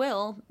they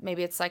will.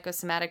 Maybe it's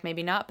psychosomatic,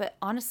 maybe not. But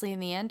honestly, in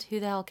the end,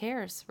 who the hell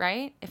cares,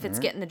 right? If it's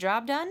getting the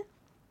job done.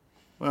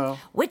 Well,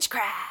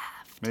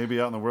 witchcraft. Maybe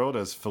out in the world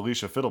as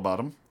Felicia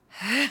Fiddlebottom.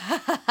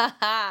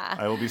 I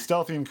will be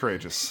stealthy and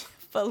courageous.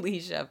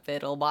 Felicia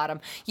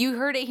Fiddlebottom. You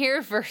heard it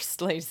here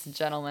first, ladies and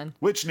gentlemen.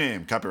 Witch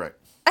name, copyright.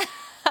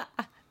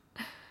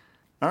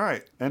 All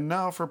right, and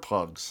now for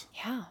plugs.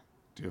 Yeah.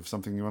 Do you have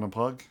something you want to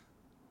plug?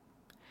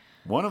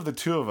 One of the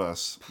two of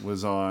us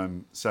was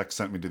on Sex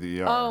Sent Me to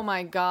the ER. Oh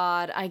my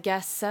God, I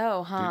guess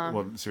so, huh?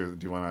 Seriously,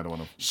 do you want? I don't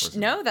want to.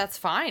 No, that's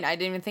fine. I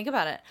didn't even think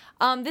about it.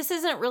 This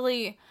isn't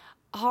really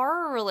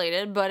horror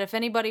related, but if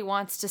anybody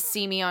wants to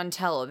see me on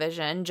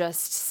television,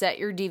 just set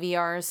your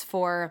DVRs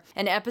for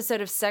an episode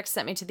of Sex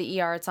Sent Me to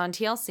the ER. It's on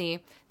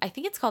TLC. I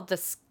think it's called The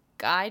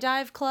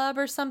Skydive Club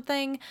or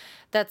something.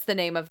 That's the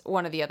name of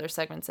one of the other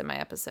segments in my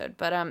episode.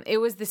 But it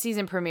was the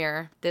season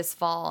premiere this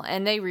fall,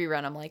 and they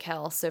rerun them like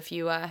hell. So if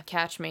you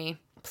catch me,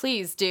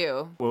 please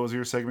do. What was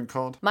your segment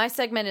called? My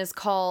segment is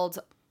called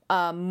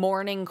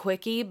Morning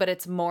Quickie, but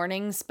it's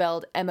morning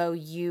spelled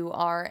MOURNING.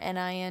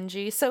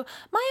 So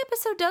my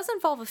episode does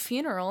involve a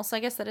funeral, so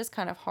I guess that is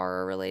kind of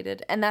horror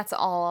related. And that's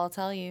all I'll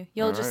tell you.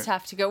 You'll just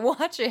have to go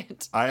watch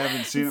it. I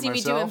haven't seen it myself. See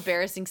me do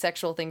embarrassing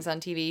sexual things on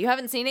TV. You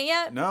haven't seen it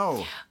yet?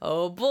 No.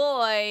 Oh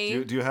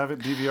boy. Do you have it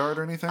DVR'd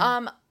or anything?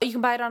 You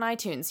can buy it on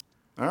iTunes.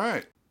 All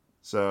right.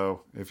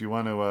 So if you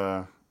want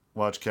to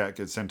watch Kat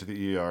get sent to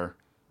the ER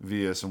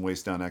via some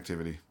waist down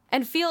activity.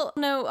 And feel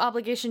no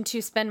obligation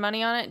to spend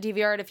money on it.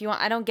 DVR it if you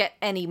want. I don't get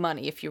any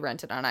money if you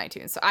rent it on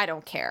iTunes, so I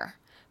don't care.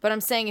 But I'm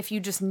saying if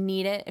you just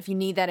need it, if you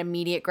need that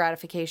immediate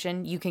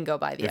gratification, you can go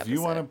buy the episode. If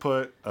you want to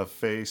put a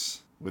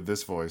face with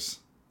this voice,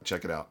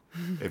 check it out.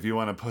 If you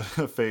want to put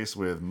a face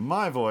with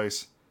my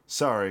voice,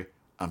 sorry,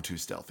 I'm too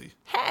stealthy.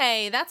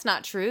 Hey, that's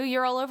not true.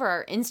 You're all over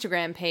our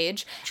Instagram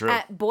page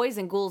at Boys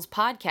and Ghouls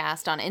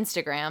Podcast on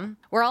Instagram.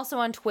 We're also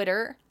on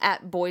Twitter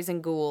at Boys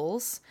and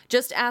Ghouls.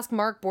 Just ask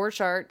Mark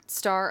Borchardt,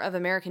 star of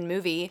American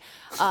Movie.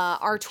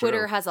 Our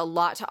Twitter has a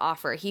lot to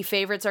offer. He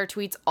favorites our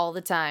tweets all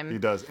the time. He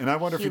does. And I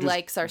wonder if he just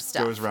likes our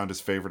stuff. Goes around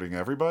just favoriting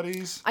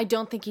everybody's. I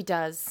don't think he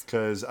does.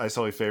 Because I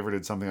saw he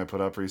favorited something I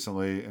put up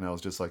recently, and I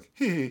was just like,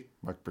 hee,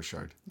 Mark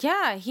Borchardt.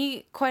 Yeah,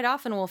 he quite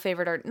often will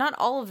favorite our, not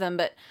all of them,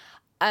 but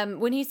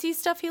when he sees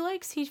stuff he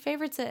likes, he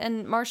favorites it.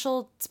 And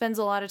Marshall spends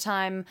a lot of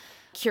time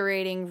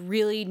curating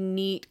really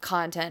neat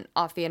content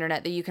off the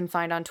internet that you can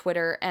find on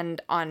Twitter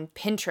and on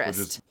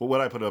Pinterest.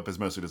 What I put up is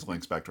mostly just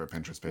links back to our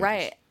Pinterest page.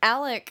 Right.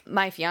 Alec,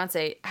 my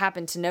fiance,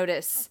 happened to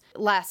notice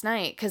last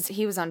night because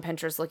he was on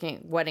Pinterest looking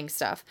at wedding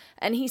stuff.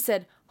 And he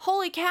said,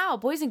 holy cow,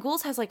 Boys and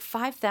Ghouls has like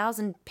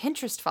 5,000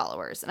 Pinterest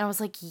followers. And I was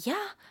like,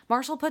 yeah,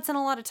 Marshall puts in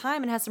a lot of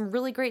time and has some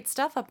really great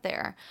stuff up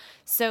there.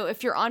 So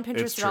if you're on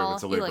Pinterest at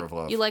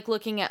all, you like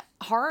looking at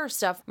horror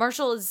stuff,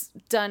 Marshall has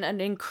done an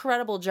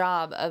incredible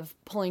job of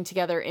pulling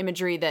together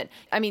imagery that,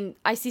 I mean,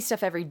 I see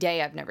stuff every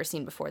day I've never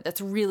seen before.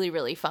 That's really,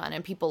 really fun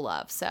and people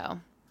love. So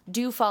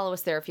do follow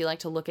us there if you like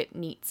to look at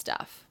neat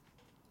stuff.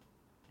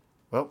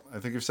 Well, I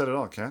think you've said it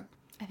all, Kat.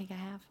 I think I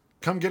have.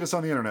 Come get us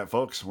on the internet,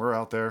 folks. We're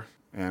out there.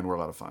 And we're a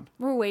lot of fun.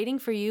 We're waiting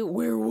for you.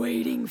 We're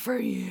waiting for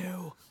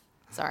you.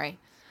 Sorry.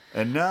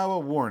 And now a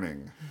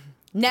warning.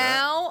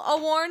 Now a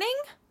warning?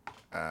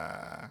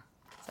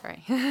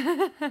 Sorry.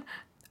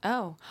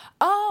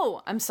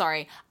 Oh, I'm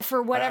sorry.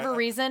 For whatever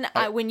reason,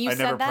 when you said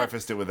that... I never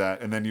prefaced it with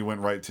that, and then you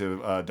went right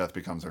to Death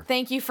Becomes Her.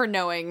 Thank you for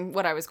knowing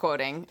what I was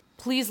quoting.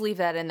 Please leave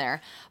that in there.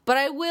 But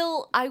I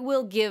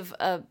will give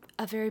a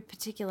very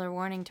particular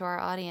warning to our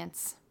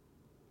audience.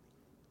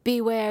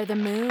 Beware the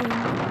moon.